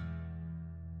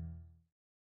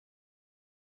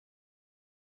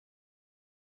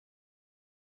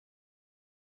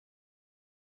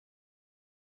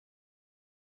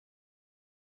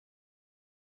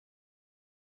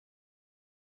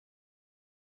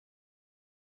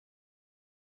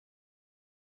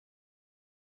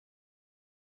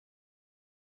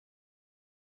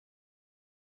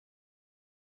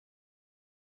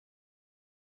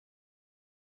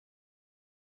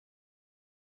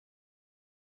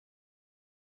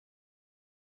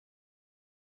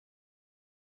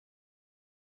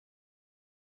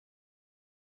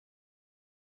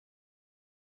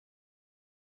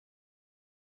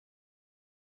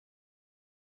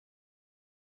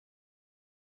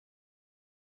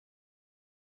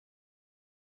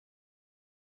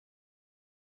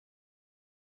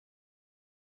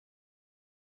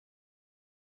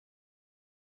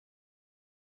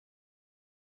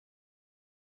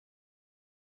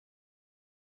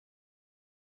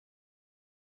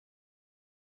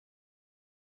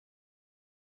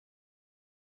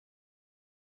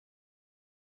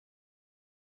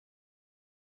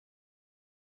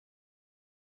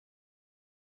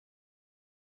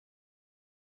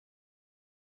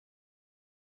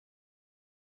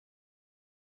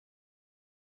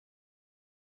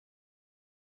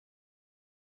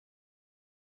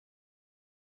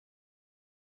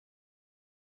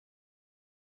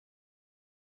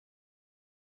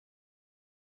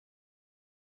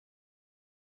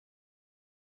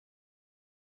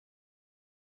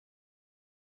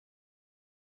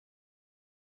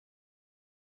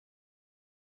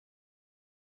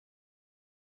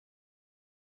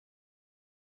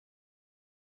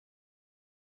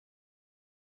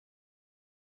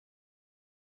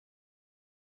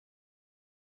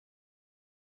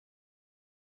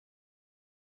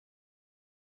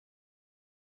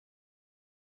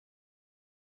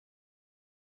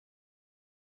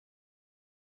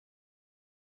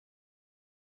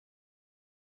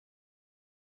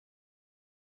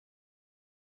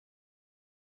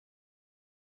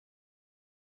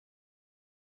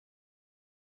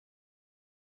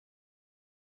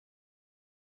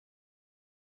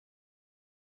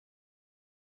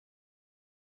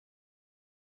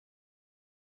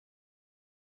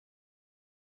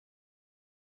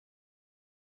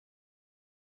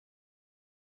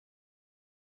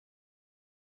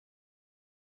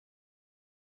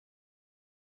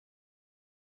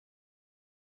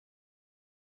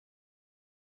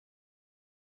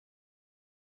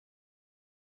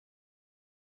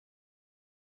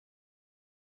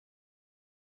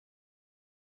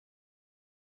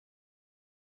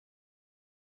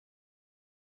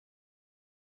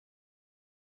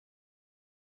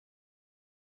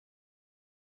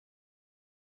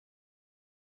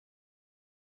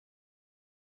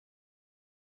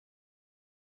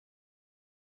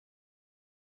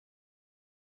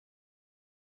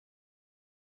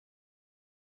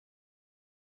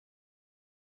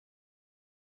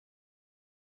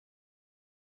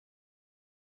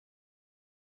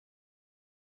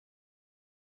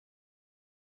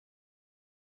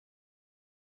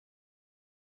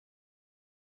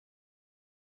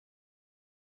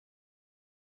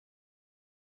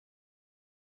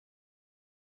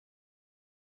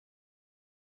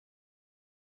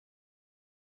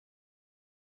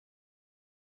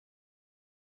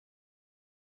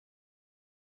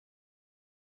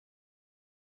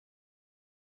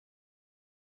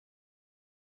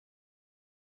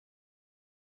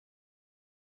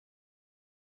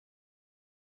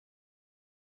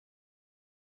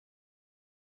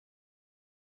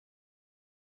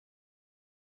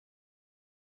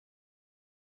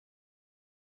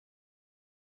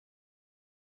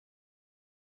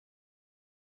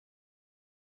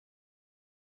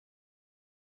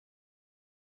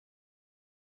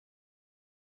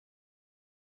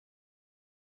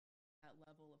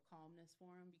 level of calmness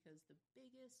for them, because the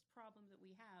biggest problem that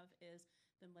we have is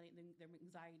them letting their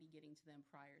anxiety getting to them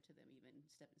prior to them even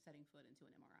setting foot into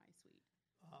an MRI suite.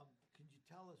 Could you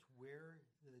tell us where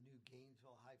the new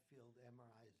Gainesville High Field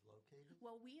MRI is located?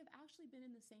 Well, we have actually been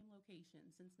in the same location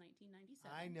since 1997.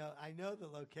 I know the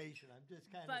location. I'm just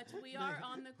kind But of. we are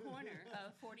on the corner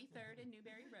of 43rd and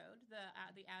Newberry Road.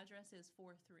 The address is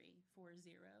 4340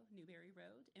 Newberry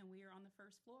Road, and we are on the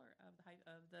first floor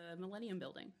of the Millennium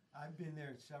Building. I've been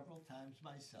there several times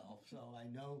myself, so I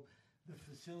know the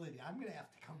facility. I'm going to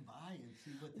have to come by and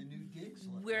see what the new digs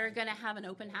look like. We're going to have an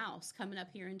open house coming up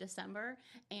here in December,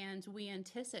 and we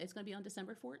anticipate it's going to be on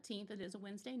December 14th. It is a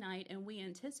Wednesday night, and we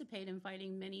anticipate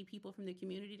inviting many people from the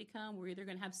community to come. We're either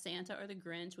going to have Santa or the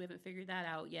Grinch. We haven't figured that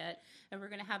out yet. And we're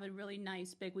going to have a really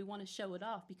nice big, we want to show it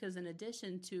off, because in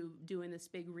addition to doing this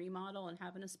big remodel and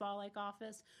having a spa-like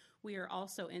office, we are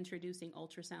also introducing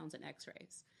ultrasounds and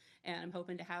x-rays. And I'm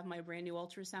hoping to have my brand new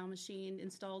ultrasound machine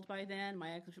installed by then,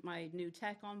 my new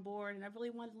tech on board, and I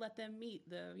really wanted to let them meet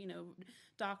the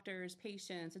doctors,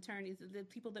 patients, attorneys, the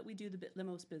people that we do the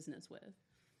most business with.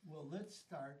 Well, let's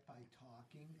start by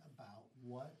talking about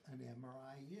what an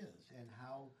MRI is and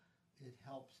how it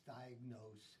helps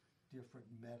diagnose different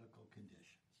medical conditions.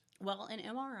 Well, an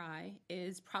MRI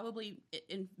is probably,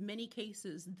 in many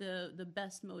cases, the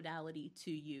best modality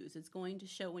to use. It's going to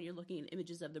show, when you're looking at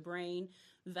images of the brain,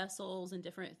 vessels, and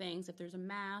different things, if there's a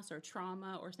mass or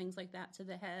trauma or things like that to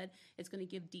the head. It's going to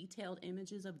give detailed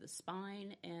images of the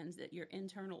spine and your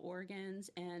internal organs,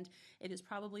 and it is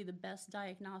probably the best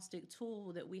diagnostic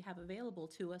tool that we have available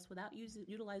to us without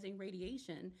utilizing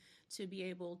radiation to be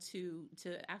able to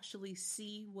actually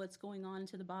see what's going on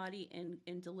to the body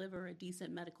and deliver a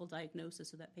decent medical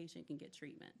diagnosis so that patient can get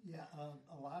treatment. Yeah,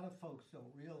 a lot of folks don't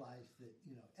realize that,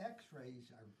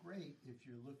 x-rays are great if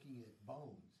you're looking at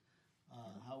bones.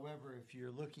 However, if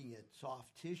you're looking at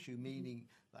soft tissue, meaning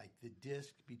like the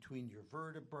disc between your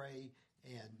vertebrae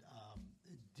and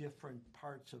different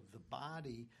parts of the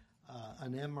body,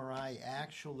 an MRI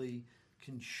actually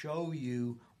can show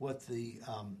you what the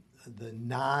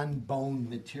non-bone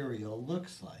material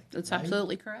looks like. That's right?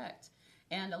 Absolutely correct.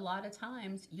 And a lot of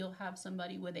times you'll have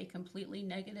somebody with a completely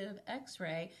negative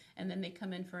x-ray, and then they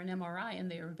come in for an MRI,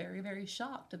 and they are very, very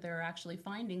shocked that there are actually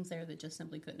findings there that just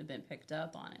simply couldn't have been picked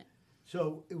up on it.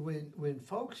 So when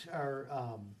folks are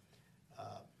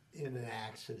in an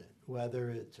accident, whether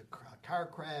it's a car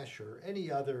crash or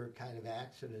any other kind of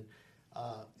accident,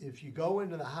 if you go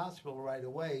into the hospital right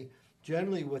away,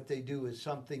 generally what they do is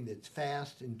something that's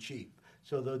fast and cheap.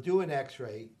 So they'll do an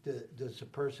x-ray. Does the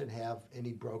person have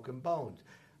any broken bones?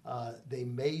 They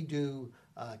may do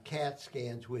CAT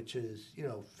scans, which is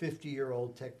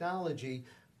 50-year-old technology.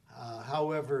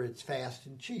 However, it's fast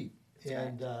and cheap.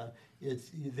 That's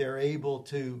and they're able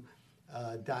to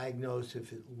diagnose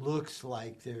if it looks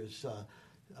like there's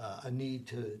a need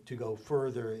to go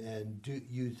further and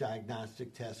use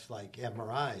diagnostic tests like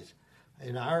MRIs.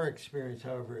 In our experience,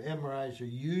 however, MRIs are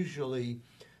usually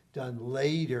done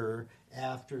later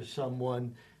after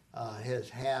someone has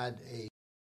had a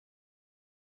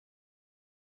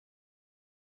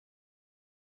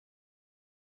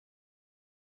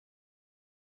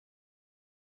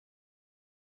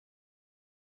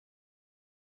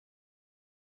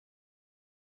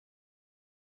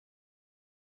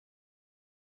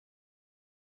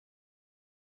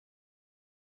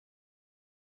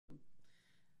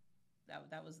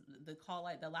That was the call.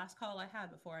 The last call I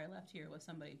had before I left here was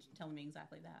somebody telling me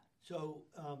exactly that. So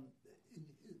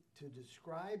to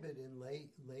describe it in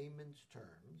layman's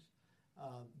terms,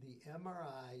 the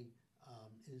MRI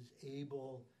is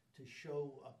able to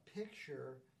show a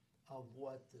picture of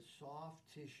what the soft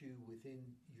tissue within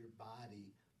your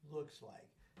body looks like.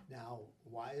 Now,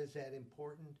 why is that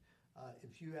important?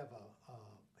 If you have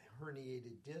a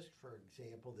herniated disc, for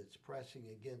example, that's pressing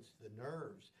against the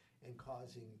nerves and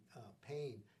causing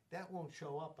pain, that won't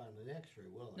show up on an x-ray,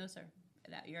 will it? No, sir.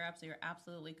 You're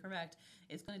absolutely correct.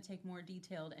 It's going to take more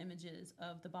detailed images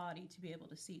of the body to be able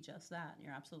to see just that.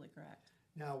 You're absolutely correct.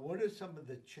 Now, what are some of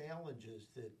the challenges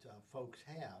that folks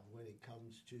have when it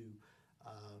comes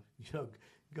to,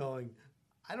 going,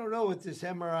 I don't know what this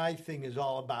MRI thing is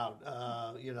all about.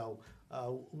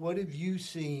 What have you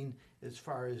seen as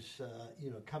far as,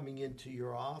 coming into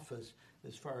your office,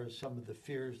 as far as some of the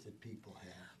fears that people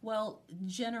have? Well,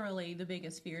 generally, the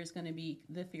biggest fear is going to be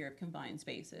the fear of confined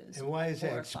spaces. And why is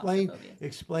that?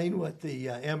 Explain what the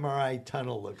MRI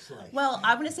tunnel looks like. Well,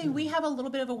 I'm going to say we have a little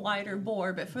bit of a wider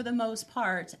bore, but for the most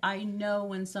part, I know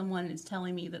when someone is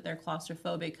telling me that they're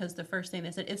claustrophobic because the first thing they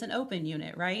said, it's an open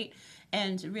unit, right?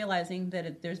 and realizing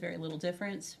that there's very little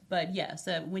difference. But yes,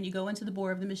 when you go into the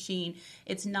bore of the machine,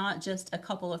 it's not just a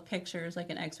couple of pictures like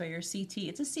an X-ray or CT.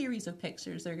 It's a series of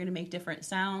pictures. They're going to make different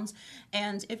sounds.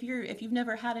 And if you've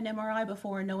never had an MRI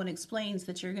before and no one explains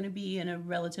that you're going to be in a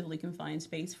relatively confined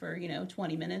space for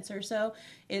 20 minutes or so,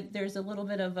 there's a little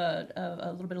bit of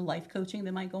life coaching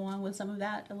that might go on with some of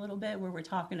that a little bit, where we're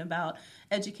talking about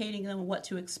educating them what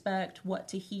to expect, what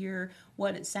to hear,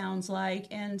 what it sounds like.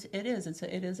 And it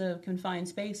is a confined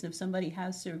space, and if somebody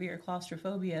has severe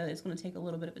claustrophobia, it's going to take a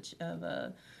little bit of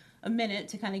a minute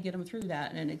to kind of get them through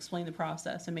that and explain the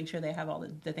process and make sure they have all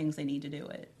the things they need to do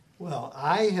it. Well,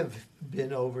 I have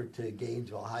been over to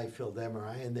Gainesville High Field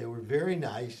MRI, and they were very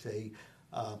nice. They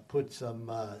put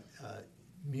some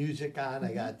music on.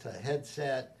 I got a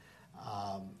headset.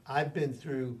 I've been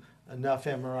through enough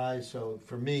MRIs, so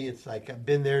for me, it's like I've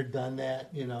been there, done that.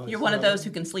 You're one of those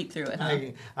who can sleep through it, huh?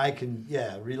 I can,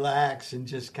 relax and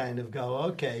just kind of go,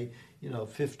 okay,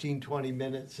 15, 20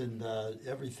 minutes, and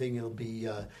everything will be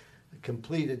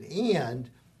completed. And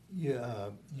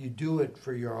you do it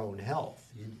for your own health,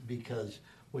 because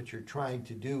what you're trying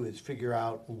to do is figure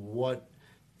out what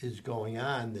is going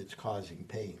on that's causing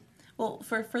pain. Well,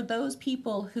 for those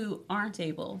people who aren't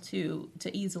able to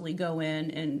easily go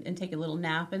in and take a little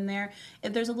nap in there,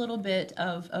 there's a little bit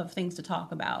of things to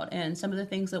talk about. And some of the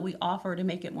things that we offer to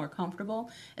make it more comfortable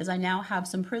is I now have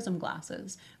some prism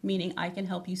glasses, meaning I can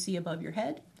help you see above your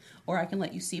head, or I can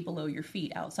let you see below your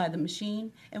feet outside the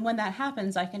machine. And when that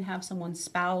happens, I can have someone's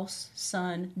spouse,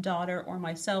 son, daughter, or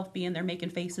myself be in there making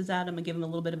faces at them and give them a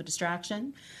little bit of a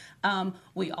distraction.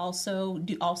 We also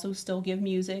still give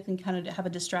music and kind of have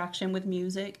a distraction with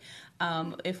music.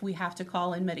 If we have to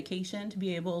call in medication to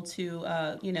be able to,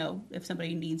 if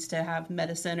somebody needs to have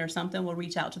medicine or something, we'll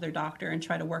reach out to their doctor and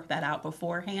try to work that out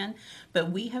beforehand.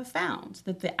 But we have found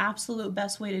that the absolute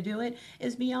best way to do it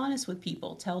is be honest with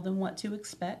people. Tell them what to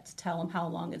expect. Tell them how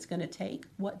long it's going to take.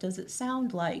 What does it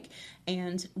sound like?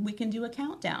 And we can do a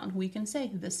countdown. We can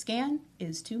say the scan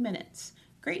is 2 minutes.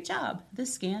 Great job.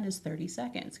 This scan is 30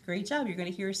 seconds. Great job. You're going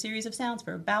to hear a series of sounds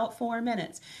for about 4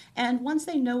 minutes. And once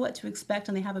they know what to expect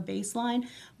and they have a baseline,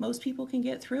 most people can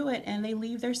get through it and they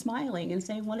leave there smiling and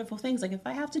saying wonderful things like, if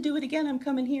I have to do it again, I'm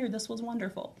coming here. This was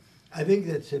wonderful. I think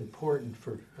that's important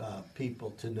for people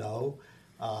to know.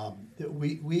 That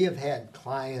we have had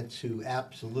clients who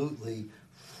absolutely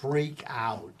freak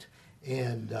out.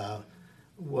 And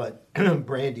what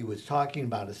Brandy was talking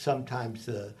about is sometimes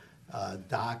the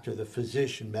doctor, the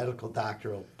physician, medical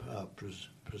doctor will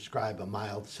prescribe a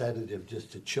mild sedative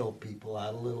just to chill people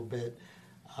out a little bit,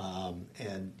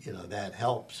 and that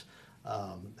helps.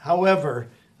 However,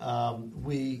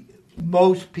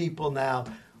 most people now,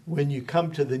 when you come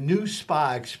to the new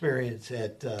spa experience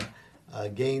at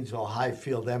Gainesville High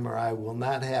Field MRI, will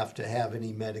not have to have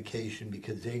any medication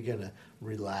because they're going to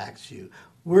relax you.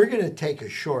 We're going to take a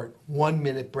short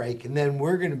 1-minute break, and then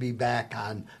we're going to be back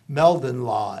on Meldon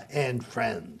Law and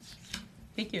Friends.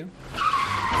 Thank you.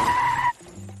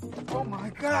 Oh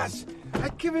my gosh, I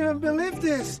can't even believe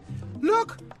this.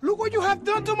 Look what you have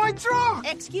done to my truck.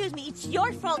 Excuse me, it's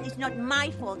your fault, it's not my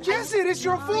fault. Yes, it is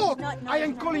your fault. I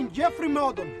am calling Jeffrey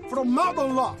Meldon from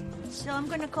Meldon Law. So I'm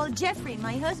gonna call Jeffrey,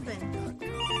 my husband.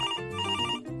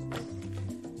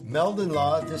 Meldon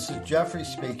Law, this is Jeffrey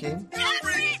speaking.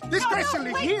 This crazy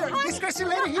lady here,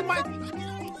 he might...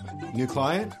 New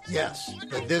client? Yes,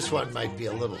 but this one might be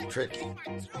a little tricky.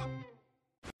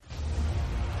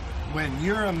 When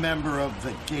you're a member of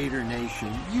the Gator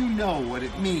Nation, you know what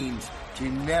it means to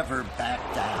never back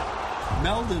down.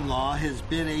 Meldon Law has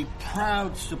been a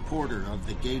proud supporter of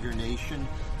the Gator Nation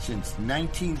since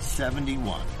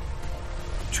 1971.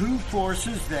 Two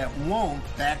forces that won't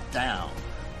back down.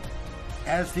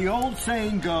 As the old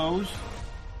saying goes,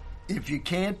 if you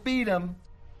can't beat 'em,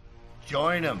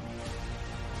 join 'em.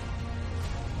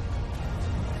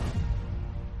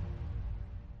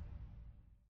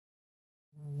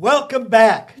 Welcome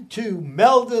back to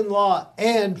Meldon Law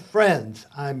and Friends.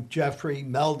 I'm Jeffrey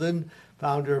Meldon,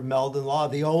 founder of Meldon Law,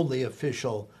 the only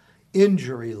official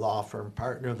injury law firm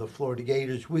partner of the Florida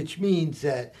Gators, which means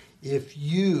that if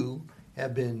you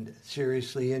have been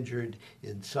seriously injured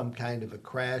in some kind of a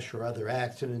crash or other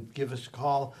accident, give us a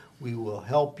call. We will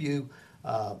help you.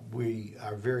 We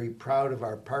are very proud of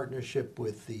our partnership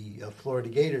with the Florida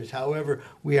Gators. However,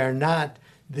 we are not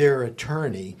their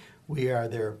attorney. We are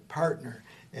their partner.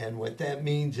 And what that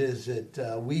means is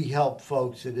that we help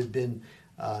folks that have been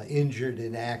injured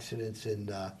in accidents. And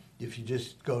if you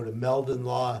just go to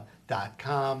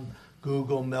meldonlaw.com,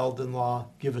 Google Meldon Law,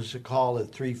 give us a call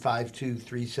at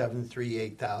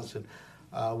 352-373-8000.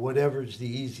 Whatever's the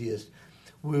easiest,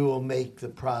 we will make the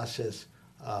process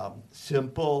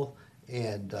simple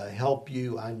and help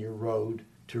you on your road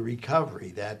to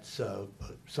recovery. That's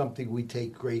something we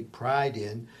take great pride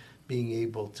in, being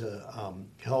able to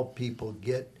help people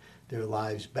get their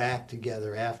lives back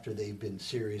together after they've been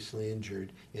seriously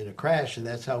injured in a crash. And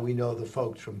that's how we know the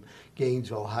folks from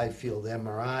Gainesville High Field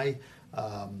MRI,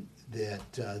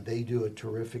 that they do a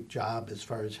terrific job as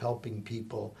far as helping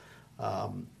people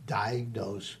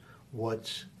diagnose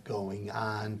what's going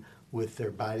on with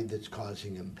their body that's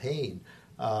causing them pain.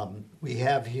 We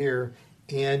have here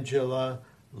Angela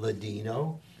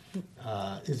Ladino.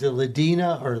 Is it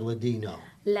Ladina or Ladino?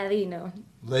 Ladino.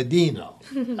 Ladino.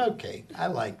 Okay, I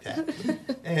like that.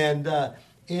 And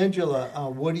Angela,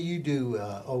 what do you do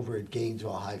over at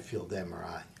Gainesville High Field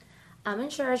MRI? I'm in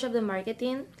charge of the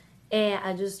marketing.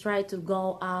 I just try to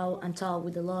go out and talk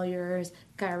with the lawyers,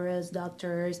 carers,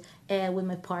 doctors, and with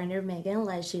my partner Megan,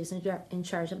 like she's in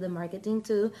charge of the marketing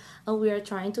too. And we are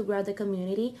trying to grow the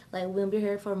community. Like we've been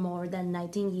here for more than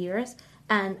 19 years,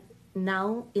 and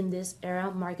now in this era,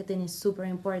 marketing is super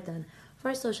important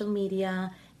for social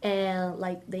media and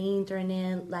like the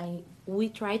internet. Like we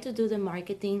try to do the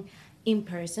marketing in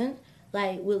person.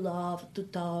 Like we love to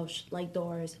touch like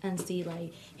doors and see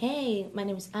like, hey, my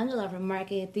name is Angela from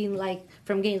marketing, like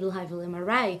from Gainesville High Field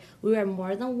MRI. We are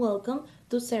more than welcome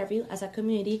to serve you as a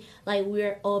community. Like we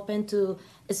are open to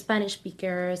Spanish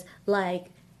speakers, like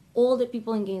all the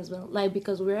people in Gainesville, like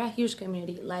because we're a huge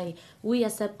community. Like we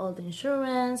accept all the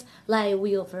insurance, like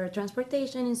we offer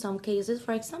transportation in some cases.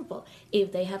 For example,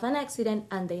 if they have an accident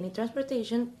and they need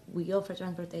transportation, we offer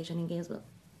transportation in Gainesville.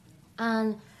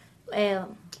 And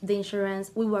the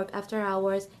insurance, we work after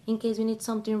hours. In case you need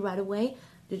something right away,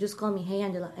 you just call me, hey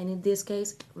Angela, I need this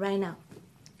case right now.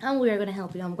 And we are going to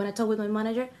help you. I'm going to talk with my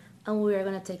manager and we are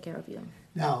going to take care of you.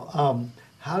 Now,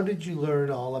 how did you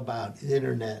learn all about the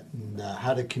internet and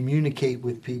how to communicate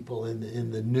with people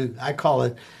in the new, I call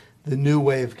it the new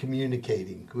way of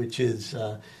communicating, which is,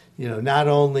 not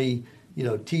only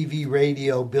TV,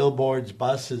 radio, billboards,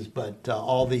 buses, but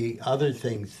all the other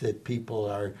things that people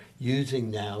are using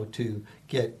now to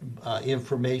get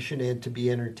information and to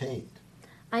be entertained?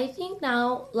 I think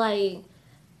now, like,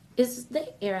 it's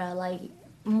the era, like,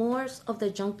 most of the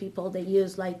young people, they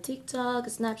use, like, TikTok,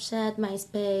 Snapchat,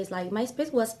 MySpace. Like,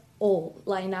 MySpace was old.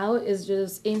 Like, now it's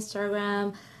just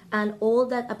Instagram and all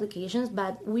that applications,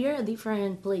 but we are a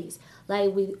different place.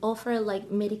 Like, we offer,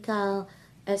 like, medical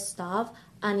stuff,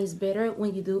 and it's better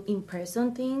when you do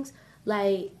in-person things.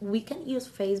 Like we can use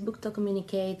Facebook to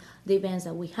communicate the events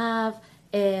that we have,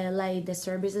 like the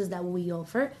services that we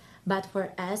offer. But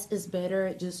for us, it's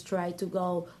better just try to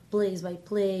go place by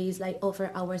place, like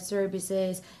offer our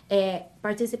services,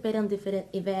 participate in different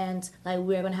events. Like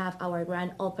we're gonna have our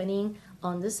grand opening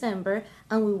on December,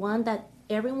 and we want that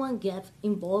everyone gets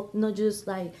involved, not just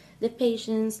like the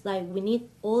patients. Like we need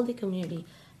all the community.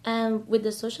 And with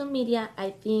the social media,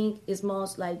 I think it's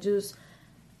most like just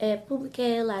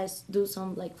publicate, like do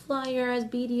some like flyers,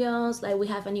 videos. Like we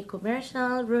have a new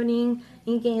commercial running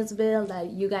in Gainesville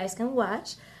that you guys can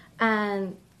watch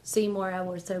and see more of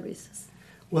our services.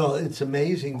 Well, it's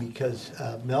amazing because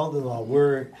Meldon Law,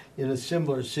 we're in a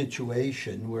similar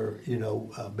situation where,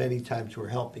 many times we're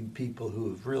helping people who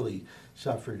have really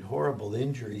suffered horrible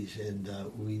injuries, and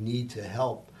we need to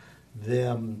help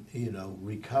them,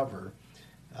 recover.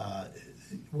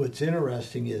 What's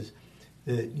interesting is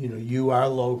that you are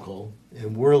local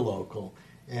and we're local,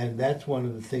 and that's one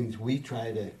of the things we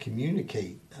try to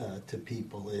communicate to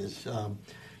people is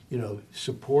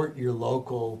support your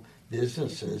local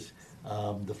businesses.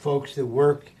 The folks that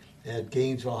work at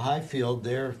Gainesville High Field,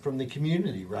 they're from the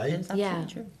community, right? That's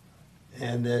absolutely true.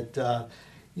 And that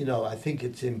I think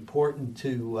it's important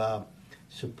to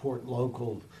support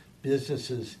local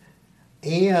businesses.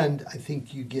 And I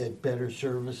think you get better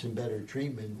service and better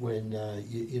treatment when,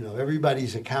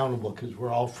 everybody's accountable because we're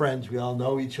all friends. We all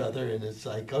know each other. And it's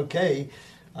like, okay,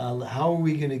 how are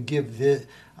we going to give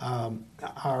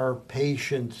our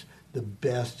patients the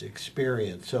best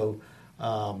experience? So,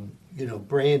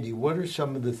 Brandy, what are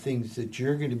some of the things that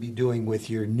you're going to be doing with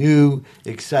your new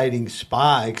exciting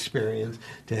spa experience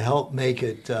to help make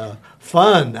it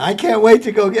fun? I can't wait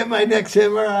to go get my next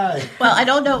MRI. Well, I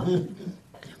don't know.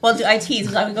 Well, I tease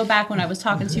because I would go back when I was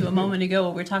talking to you a moment ago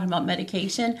when we were talking about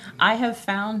medication. I have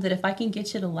found that if I can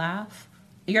get you to laugh,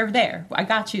 you're there. I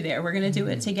got you there. We're going to do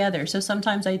it together. So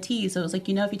sometimes I tease. So it's like,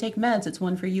 if you take meds, it's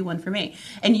one for you, one for me.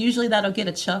 And usually that'll get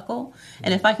a chuckle.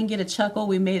 And if I can get a chuckle,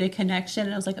 we made a connection.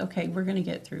 And I was like, okay, we're going to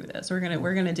get through this. We're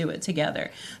going to do it together.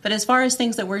 But as far as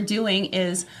things that we're doing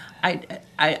is I'm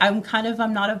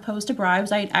not opposed to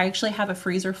bribes. I actually have a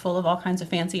freezer full of all kinds of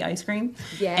fancy ice cream.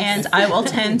 Yes. And I will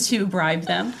tend to bribe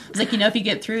them. It's like, if you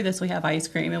get through this, we have ice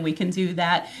cream and we can do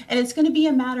that. And it's going to be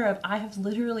a matter of, I have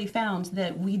literally found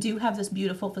that we do have this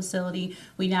beautiful facility.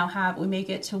 We make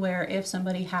it to where if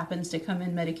somebody happens to come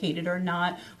in medicated or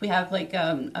not, we have like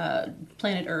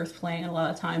Planet Earth playing a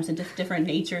lot of times and different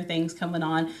nature things coming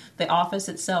on. The office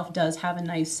itself does have a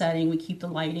nice setting. We keep the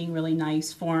lighting really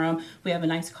nice for them. We have a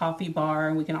nice coffee bar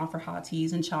and we can offer hot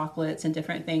teas and chocolates and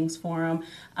different things for them.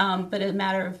 But a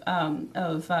matter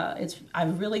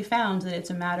I've really found that it's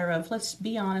a matter of, let's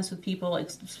be honest with people,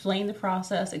 explain the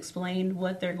process, explain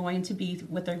what they're going to be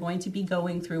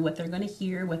going through, what they're going to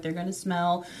hear, what they're going to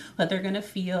smell, what they're going to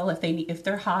feel, if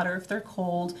they're hot or if they're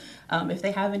cold, if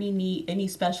they have any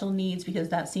special needs, because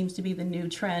that seems to be the new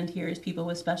trend here is people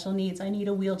with special needs. I need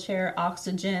a wheelchair,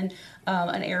 oxygen,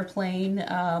 an airplane.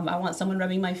 I want someone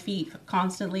rubbing my feet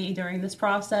constantly during this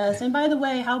process. And by the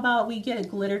way, how about we get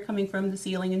glitter coming from the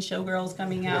ceiling and showgirls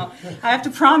coming out? I have to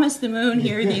promise the moon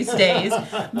here these days,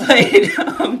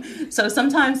 but so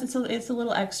sometimes it's a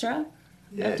little extra.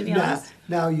 To be honest.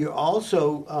 Now you're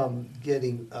also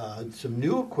getting some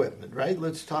new equipment, right?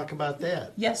 Let's talk about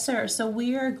that. Yes, sir. So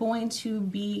we are going to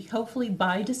be, hopefully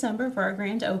by December for our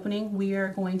grand opening, we are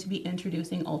going to be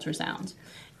introducing ultrasound.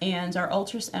 And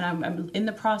I'm in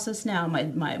the process now.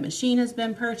 My machine has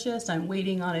been purchased. I'm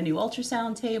waiting on a new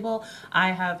ultrasound table.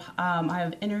 I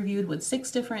have interviewed with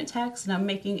 6 different techs, and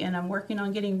I'm working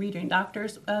on getting reading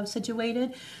doctors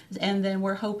situated. And then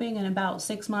we're hoping in about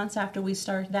 6 months after we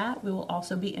start that, we will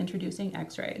also be introducing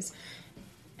X-rays.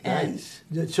 Nice.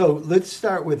 So let's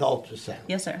start with ultrasound.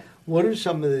 Yes, sir. What are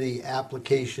some of the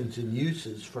applications and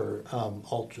uses for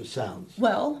ultrasounds?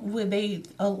 Well,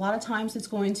 a lot of times it's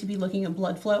going to be looking at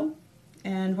blood flow,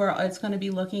 and it's going to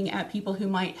be looking at people who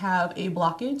might have a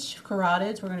blockage,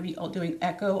 carotids. We're going to be doing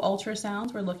echo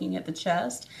ultrasounds. We're looking at the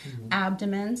chest,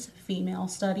 abdomens, female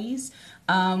studies.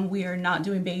 We are not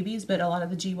doing babies, but a lot of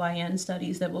the GYN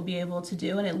studies that we'll be able to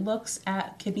do, and it looks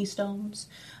at kidney stones,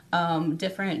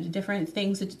 different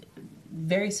things that.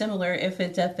 Very similar. If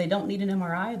they don't need an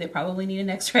MRI, they probably need an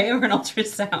X-ray or an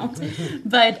ultrasound.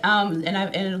 But and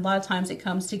a lot of times it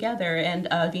comes together. And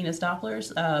venous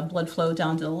Dopplers, blood flow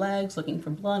down to the legs, looking for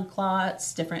blood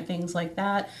clots, different things like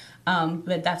that.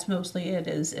 But that's mostly it.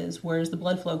 Is where's the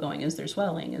blood flow going? Is there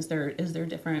swelling? Is there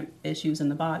different issues in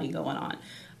the body going on?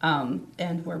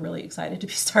 And we're really excited to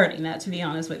be starting that. To be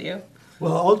honest with you.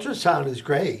 Well, ultrasound is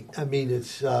great. I mean,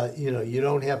 it's you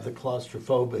don't have the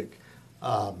claustrophobic.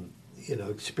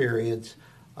 Experience.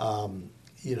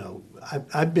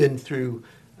 I've been through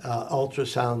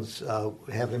ultrasounds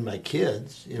having my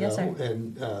kids, Yes, sir.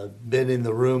 and been in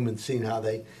the room and seen how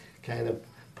they kind of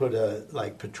put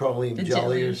petroleum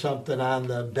jelly or something on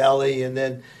the belly and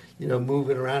then,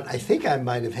 move it around. I think I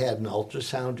might have had an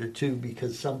ultrasound or two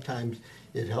because sometimes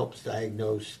it helps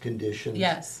diagnose conditions.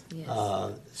 Yes.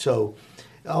 So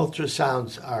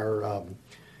ultrasounds are...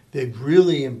 They've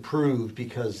really improved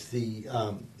because the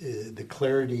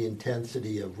clarity,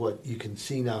 intensity of what you can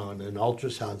see now on an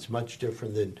ultrasound is much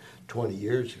different than 20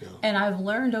 years ago. And I've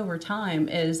learned over time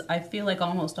is I feel like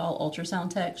almost all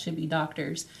ultrasound techs should be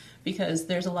doctors because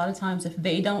there's a lot of times if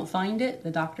they don't find it,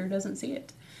 the doctor doesn't see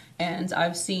it. And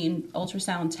I've seen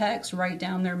ultrasound techs write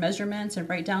down their measurements and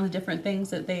write down the different things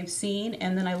that they've seen.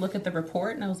 And then I look at the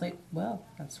report and I was like, well,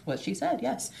 that's what she said.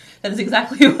 Yes, that is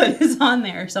exactly what is on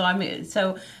there. So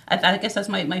I guess that's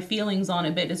my feelings on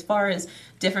it. But as far as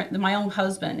my own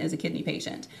husband is a kidney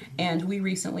patient. And we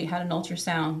recently had an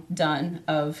ultrasound done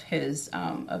of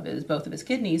both of his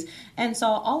kidneys and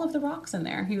saw all of the rocks in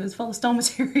there. He was full of stone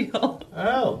material.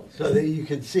 Oh, so that you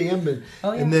could see him.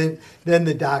 And then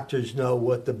the doctors know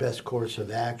what the best course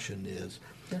of action is.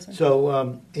 Yes, sir.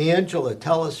 So, Angela,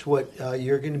 tell us what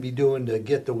you're going to be doing to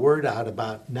get the word out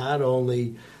about not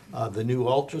only the new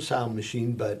ultrasound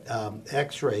machine, but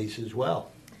X-rays as well.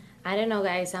 I don't know,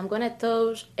 guys. I'm going to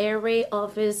touch every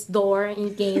office door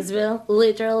in Gainesville,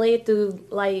 literally, to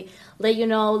let you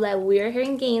know that we're here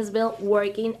in Gainesville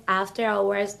working after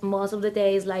hours most of the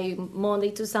days, like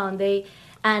Monday to Sunday.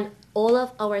 And all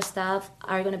of our staff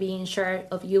are going to be in charge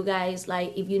of you guys.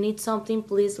 Like, if you need something,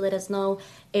 please let us know.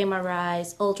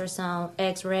 MRIs, ultrasound,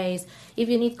 X-rays. If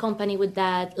you need company with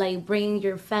that, like, bring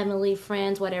your family,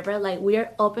 friends, whatever. Like, we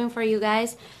are open for you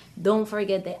guys. Don't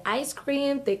forget the ice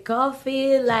cream, the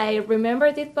coffee. Like,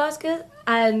 remember this basket?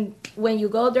 And when you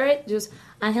go there, just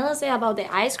Angela say about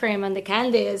the ice cream and the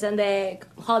candies and the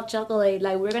hot chocolate.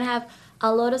 Like, we're gonna have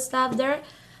a lot of stuff there,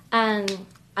 and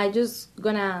I just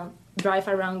gonna drive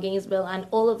around Gainesville, and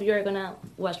all of you are gonna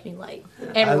watch me like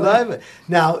everywhere. I love it.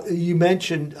 Now, you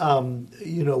mentioned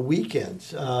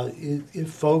weekends.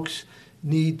 If folks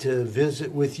need to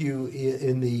visit with you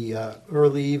in the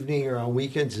early evening or on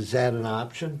weekends, is that an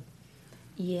option?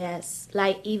 Yes,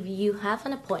 like if you have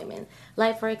an appointment,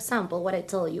 like for example, what I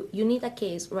told you, you need a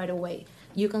case right away.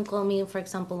 You can call me, for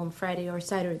example, on Friday or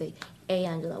Saturday. Hey,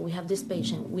 Angela, we have this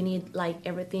patient. We need like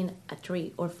everything at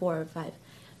 3 or 4 or 5.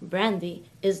 Brandy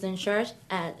is in charge,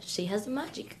 and she has the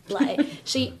magic. Like,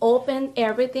 she opened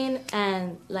everything,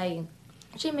 and like,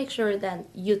 she makes sure that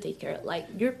you take care of like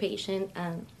your patient,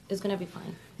 and it's gonna be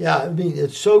fine. Yeah, I mean,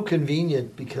 it's so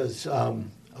convenient because a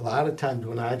lot of times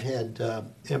when I've had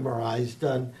MRIs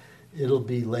done, it'll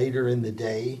be later in the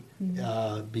day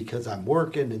because I'm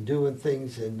working and doing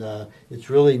things, and it's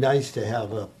really nice to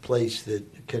have a place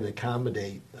that can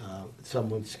accommodate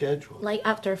someone's schedule. Like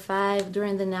after 5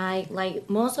 during the night, like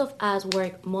most of us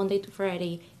work Monday to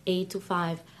Friday, 8 to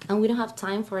 5, and we don't have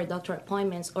time for doctor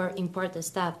appointments or important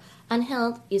stuff. And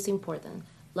health is important.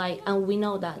 Like, and we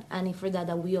know that, and for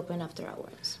that we open after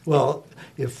hours. Well,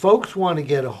 if folks want to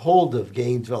get a hold of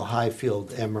Gainesville High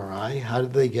Field MRI, how do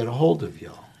they get a hold of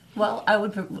y'all? Well,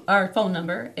 our phone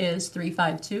number is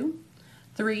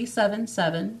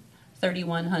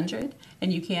 352-377-3100,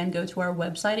 and you can go to our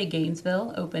website at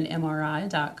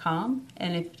GainesvilleOpenMRI.com.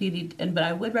 But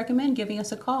I would recommend giving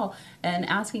us a call and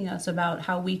asking us about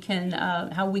how we can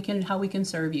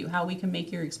serve you, how we can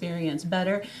make your experience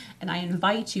better. And I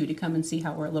invite you to come and see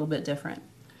how we're a little bit different.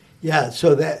 Yeah,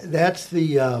 so that's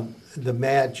the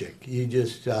magic. You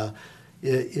just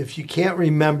if you can't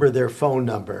remember their phone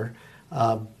number,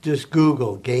 just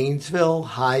Google Gainesville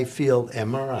High Field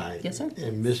MRI. Yes, sir.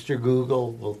 And Mr.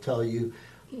 Google will tell you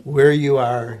where you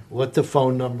are, what the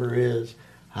phone number is,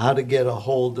 how to get a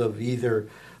hold of either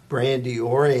Brandy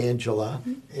or Angela,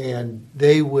 and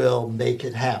they will make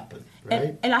it happen.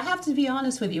 Right. And I have to be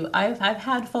honest with you, I've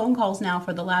had phone calls now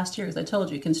for the last year. As I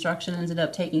told you, construction ended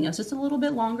up taking us just a little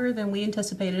bit longer than we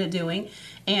anticipated it doing.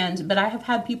 But I have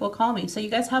had people call me, say, you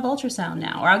guys have ultrasound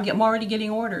now, or I'm already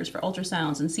getting orders for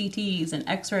ultrasounds and CTs and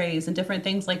X-rays and different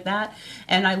things like that.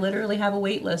 And I literally have a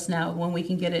wait list now when we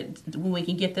can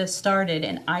get this started.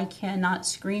 And I cannot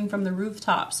scream from the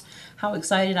rooftops how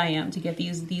excited I am to get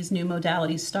these new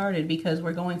modalities started, because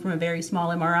we're going from a very small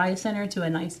MRI center to a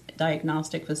nice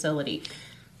diagnostic facility.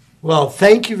 Well,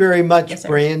 thank you very much, Yes, sir.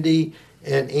 Brandy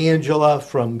and Angela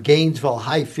from Gainesville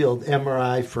High Field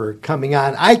MRI, for coming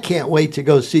on. I can't wait to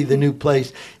go see the new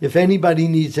place. If anybody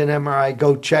needs an MRI,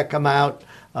 go check them out.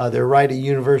 They're right at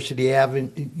University Avenue.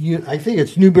 I think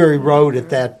it's Newberry Road at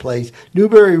that place.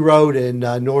 Newberry Road and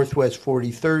Northwest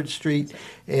 43rd Street.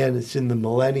 And it's in the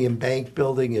Millennium Bank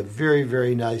building, a very,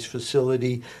 very nice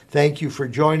facility. Thank you for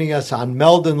joining us on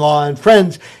Meldon Law and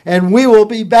Friends. And we will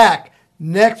be back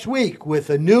next week with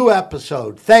a new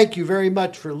episode. Thank you very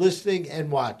much for listening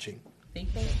and watching.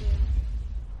 Thank you.